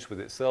obviously commutes with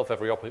itself,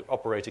 every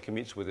operator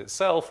commutes with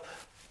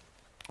itself,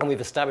 and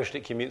we've established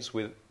it commutes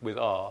with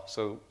r.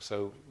 So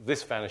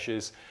this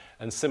vanishes,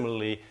 and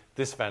similarly,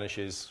 this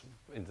vanishes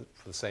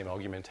for the same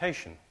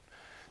argumentation.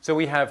 So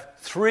we have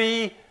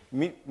three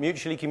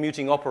mutually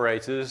commuting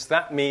operators.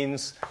 That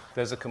means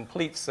there's a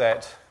complete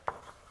set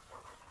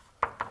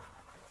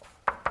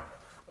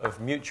of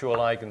mutual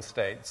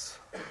eigenstates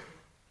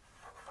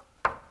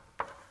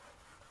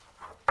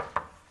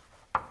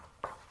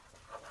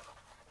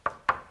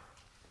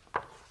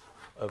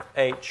of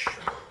h,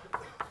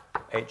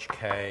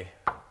 hk,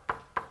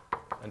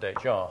 and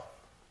hr.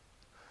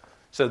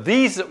 So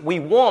we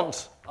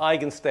want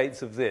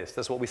eigenstates of this.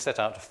 That's what we set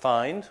out to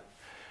find.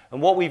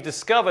 And what we've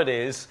discovered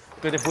is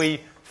that if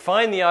we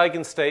find the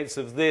eigenstates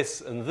of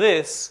this and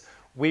this,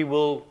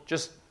 all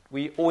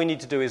we need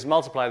to do is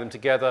multiply them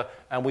together,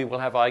 and we will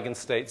have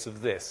eigenstates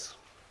of this.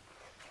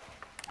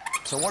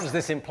 So what does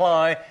this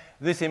imply?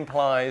 This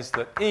implies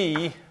that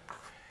E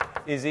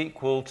is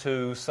equal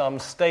to some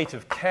state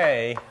of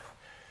K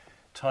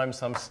times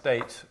some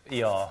state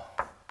ER,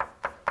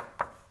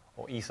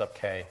 or E sub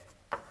K.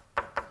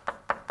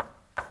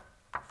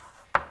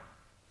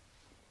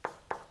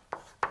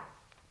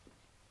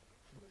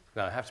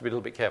 Now, I have to be a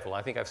little bit careful.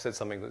 I think I've said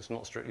something that's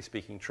not strictly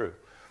speaking true.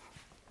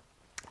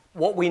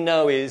 What we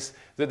know is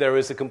that there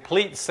is a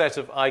complete set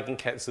of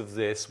eigenkets of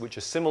this, which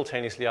are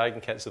simultaneously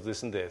eigenkets of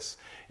this and this.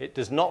 It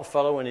does not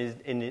follow, and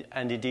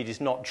indeed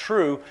is not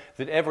true,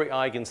 that every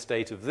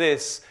eigenstate of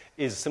this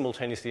is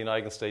simultaneously an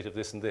eigenstate of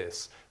this and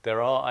this.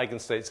 There are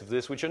eigenstates of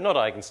this which are not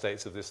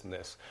eigenstates of this and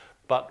this.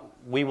 But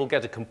we will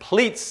get a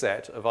complete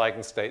set of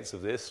eigenstates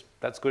of this,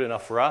 that's good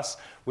enough for us,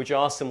 which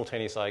are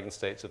simultaneous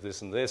eigenstates of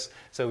this and this.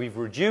 So we've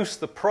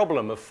reduced the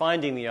problem of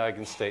finding the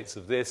eigenstates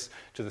of this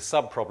to the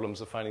subproblems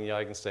of finding the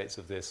eigenstates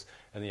of this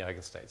and the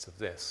eigenstates of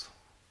this.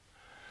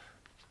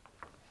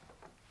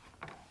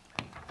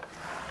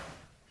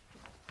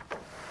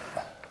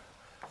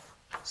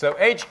 So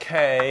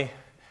hk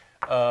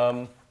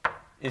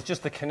is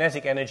just the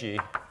kinetic energy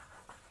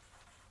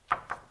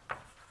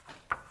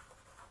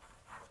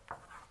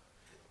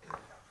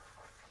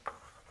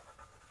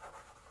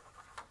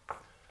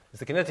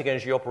the kinetic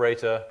energy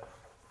operator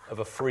of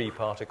a free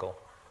particle.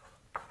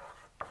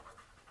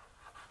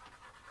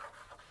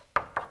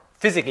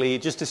 Physically,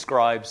 it just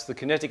describes the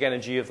kinetic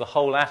energy of the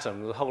whole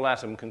atom. The whole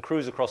atom can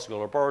cruise across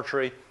your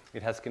laboratory.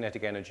 It has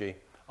kinetic energy.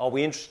 Are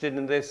we interested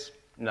in this?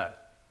 No.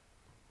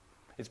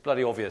 It's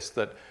bloody obvious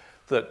that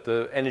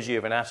the energy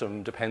of an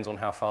atom depends on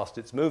how fast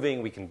it's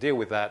moving. We can deal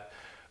with that.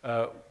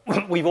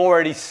 We've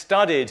already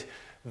studied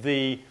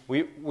we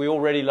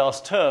already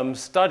last term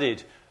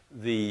studied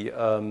the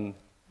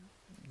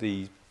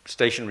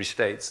stationary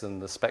states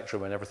and the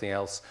spectrum and everything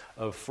else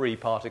of free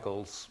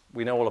particles.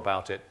 We know all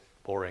about it.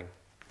 Boring.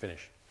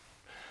 Finish.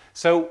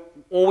 So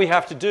all we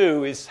have to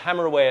do is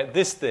hammer away at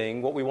this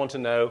thing. What we want to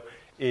know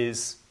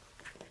is...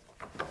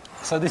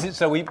 this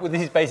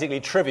is basically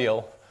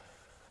trivial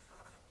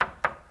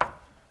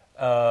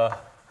and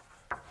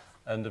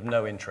of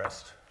no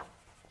interest.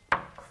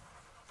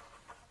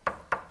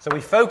 So we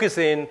focus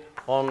in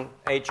on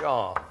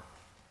HR.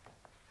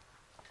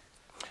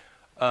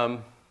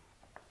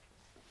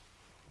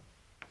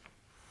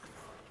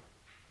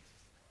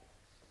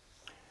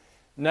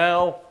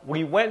 Now,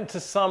 we went to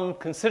some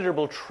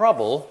considerable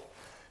trouble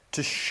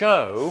to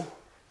show,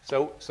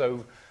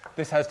 so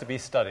this has to be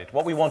studied.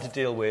 What we want to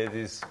deal with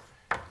is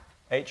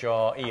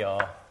HR, ER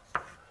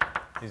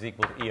is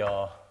equal to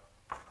ER,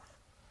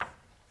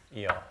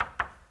 ER.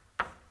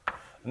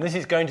 And this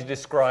is going to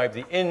describe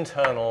the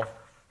internal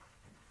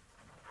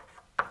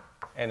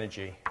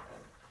energy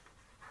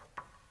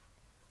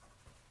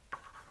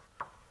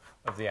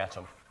of the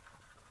atom,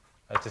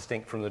 as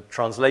distinct from the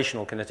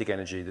translational kinetic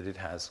energy that it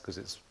has, because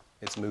it's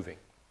moving.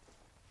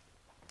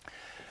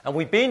 And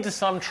we've been to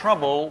some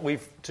trouble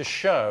to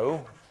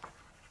show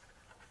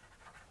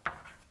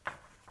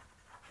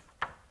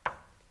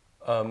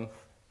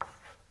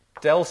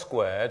del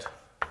squared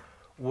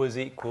was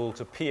equal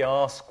to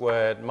PR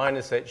squared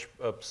minus H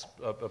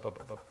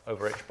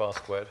over H bar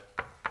squared.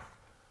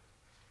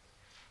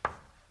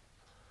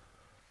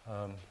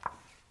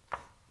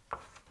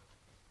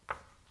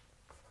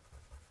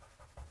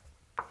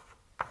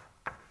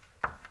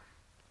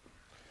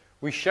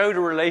 We showed a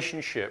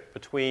relationship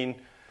between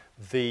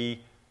between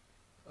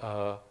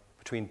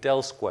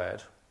del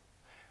squared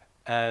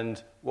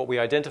and what we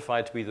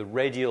identified to be the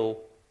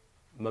radial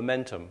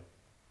momentum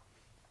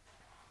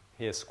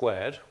here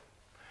squared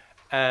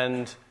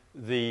and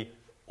the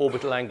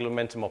orbital angular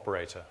momentum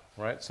operator,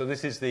 right? So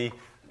this is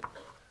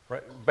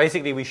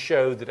basically we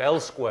showed that L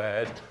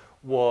squared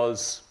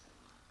was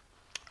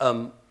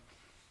R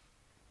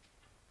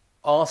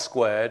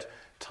squared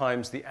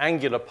times the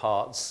angular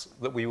parts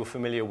that we were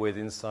familiar with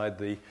inside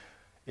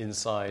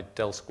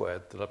del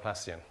squared, the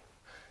Laplacian.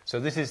 So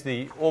this is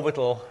the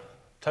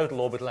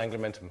total orbital angular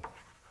momentum.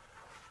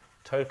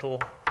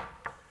 Total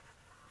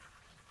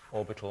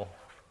orbital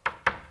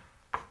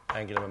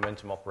angular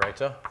momentum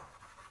operator.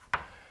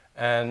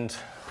 And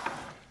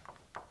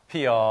PR,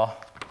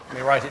 let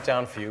me write it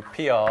down for you.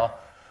 PR,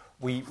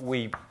 we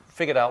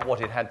figured out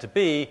what it had to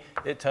be.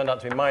 It turned out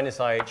to be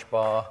minus IH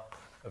bar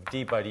of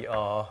d by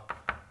dr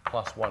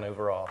plus 1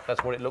 over r.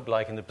 That's what it looked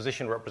like in the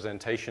position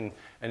representation,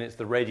 and it's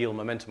the radial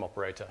momentum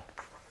operator.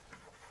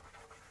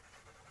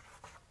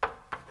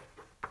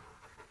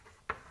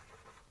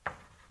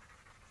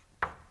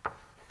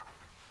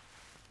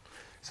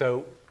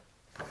 So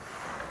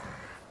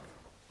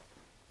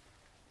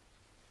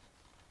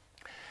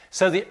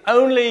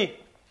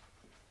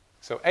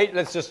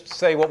let's just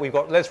say what we've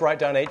got. Let's write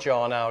down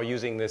HR now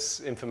using this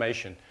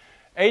information.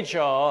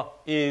 HR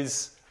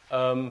is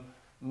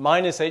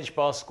minus h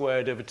bar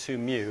squared over 2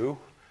 mu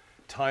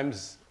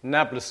times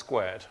nabla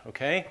squared,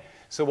 okay?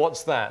 So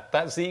what's that?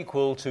 That's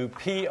equal to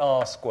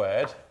PR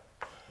squared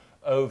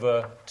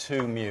over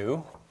 2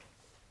 mu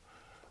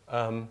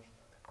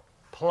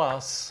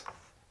plus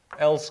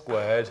L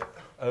squared,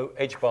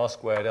 h bar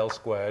squared, L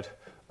squared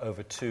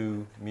over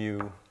 2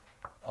 mu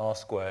r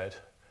squared,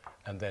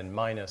 and then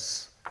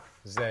minus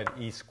z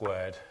e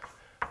squared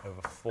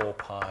over 4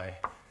 pi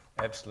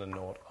epsilon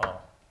naught r.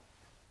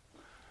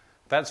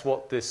 That's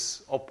so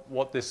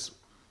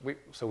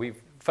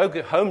we've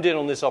homed in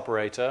on this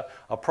operator.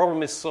 Our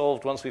problem is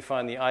solved once we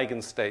find the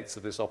eigenstates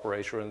of this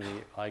operator and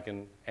the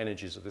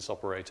eigenenergies of this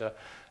operator.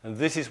 And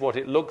this is what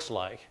it looks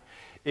like.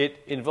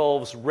 It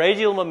involves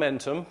radial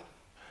momentum,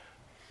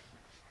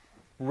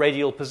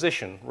 radial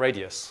position,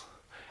 radius.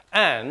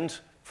 And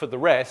for the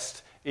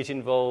rest, it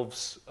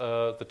involves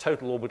the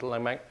total orbital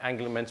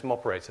angular momentum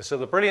operator. So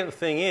the brilliant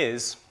thing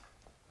is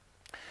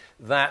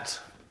that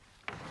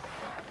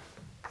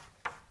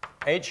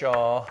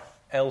HR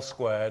L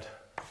squared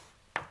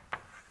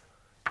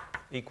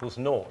equals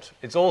naught.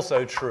 It's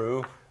also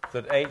true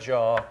that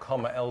HR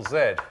comma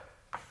LZ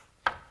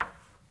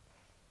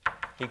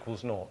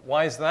equals naught.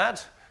 Why is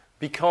that?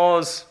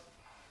 Because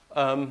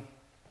L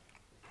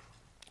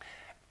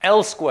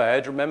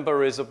squared,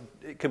 remember, it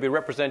can be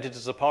represented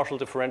as a partial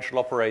differential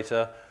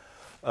operator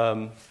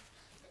in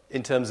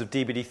terms of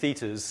dBd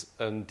thetas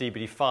and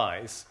dBd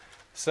phis.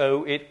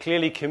 So it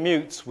clearly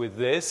commutes with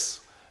this,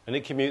 and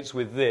it commutes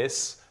with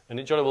this, and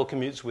it jolly well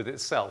commutes with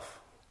itself.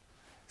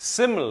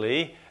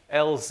 Similarly,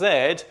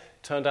 LZ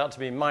turned out to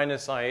be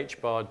minus IH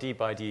bar d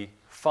by d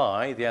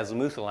phi, the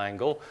azimuthal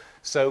angle.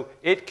 So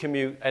it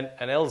commutes, and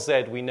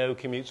LZ we know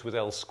commutes with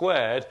L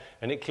squared,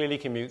 and it clearly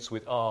commutes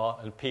with R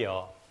and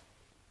PR.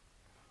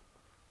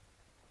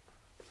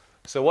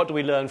 So what do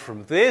we learn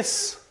from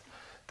this?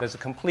 There's a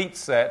complete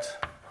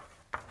set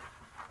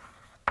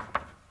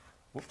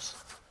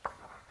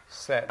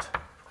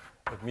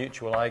of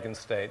mutual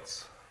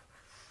eigenstates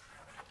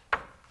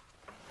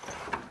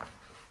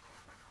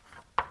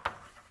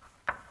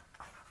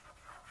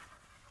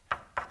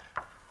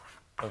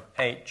of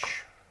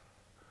H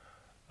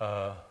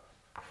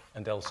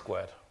and L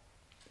squared.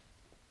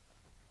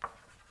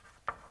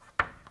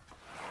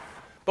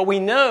 But we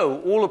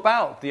know all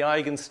about the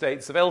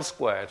eigenstates of L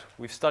squared.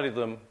 We've studied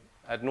them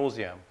ad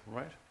nauseam,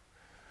 right?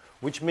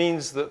 Which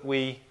means that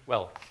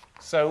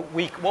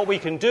what we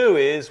can do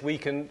is we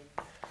can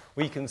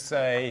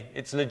say,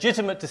 it's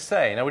legitimate to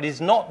say, now it is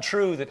not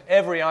true that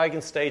every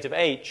eigenstate of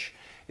H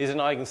is an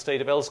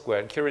eigenstate of L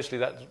squared.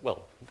 Curiously,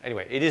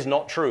 anyway, it is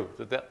not true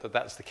that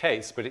that's the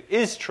case, but it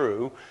is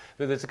true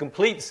that there's a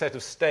complete set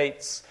of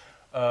states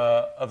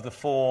of the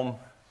form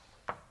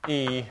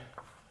E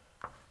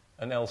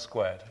and L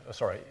squared.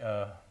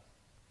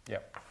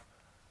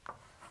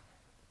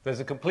 There's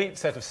a complete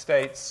set of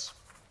states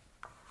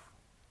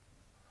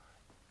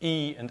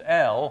E and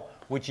L,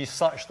 which is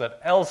such that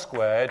L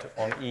squared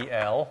on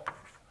EL,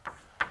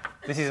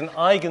 this is an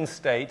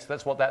eigenstate,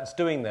 that's what that's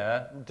doing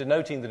there,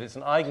 denoting that it's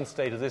an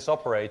eigenstate of this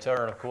operator,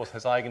 and of course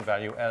has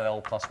eigenvalue LL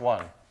plus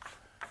 1,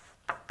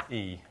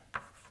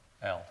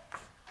 EL.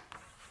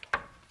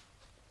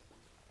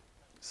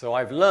 So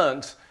I've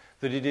learnt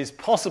that it is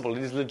possible,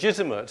 it is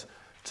legitimate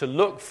to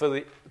look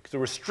to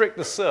restrict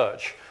the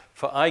search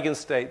for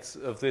eigenstates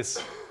of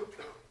this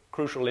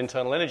crucial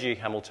internal energy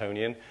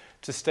Hamiltonian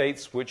to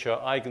states which are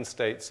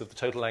eigenstates of the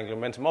total angular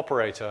momentum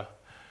operator.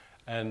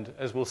 And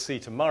as we'll see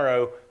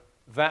tomorrow,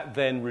 that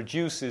then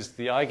reduces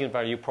the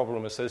eigenvalue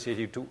problem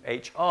associated to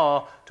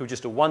HR to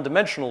just a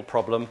one-dimensional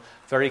problem,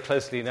 very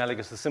closely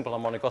analogous to the simple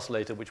harmonic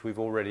oscillator, which we've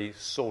already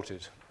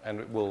sorted. And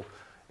it will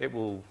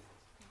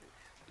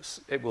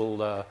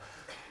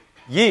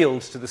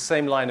yield to the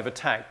same line of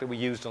attack that we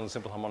used on the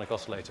simple harmonic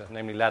oscillator,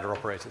 namely ladder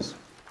operators.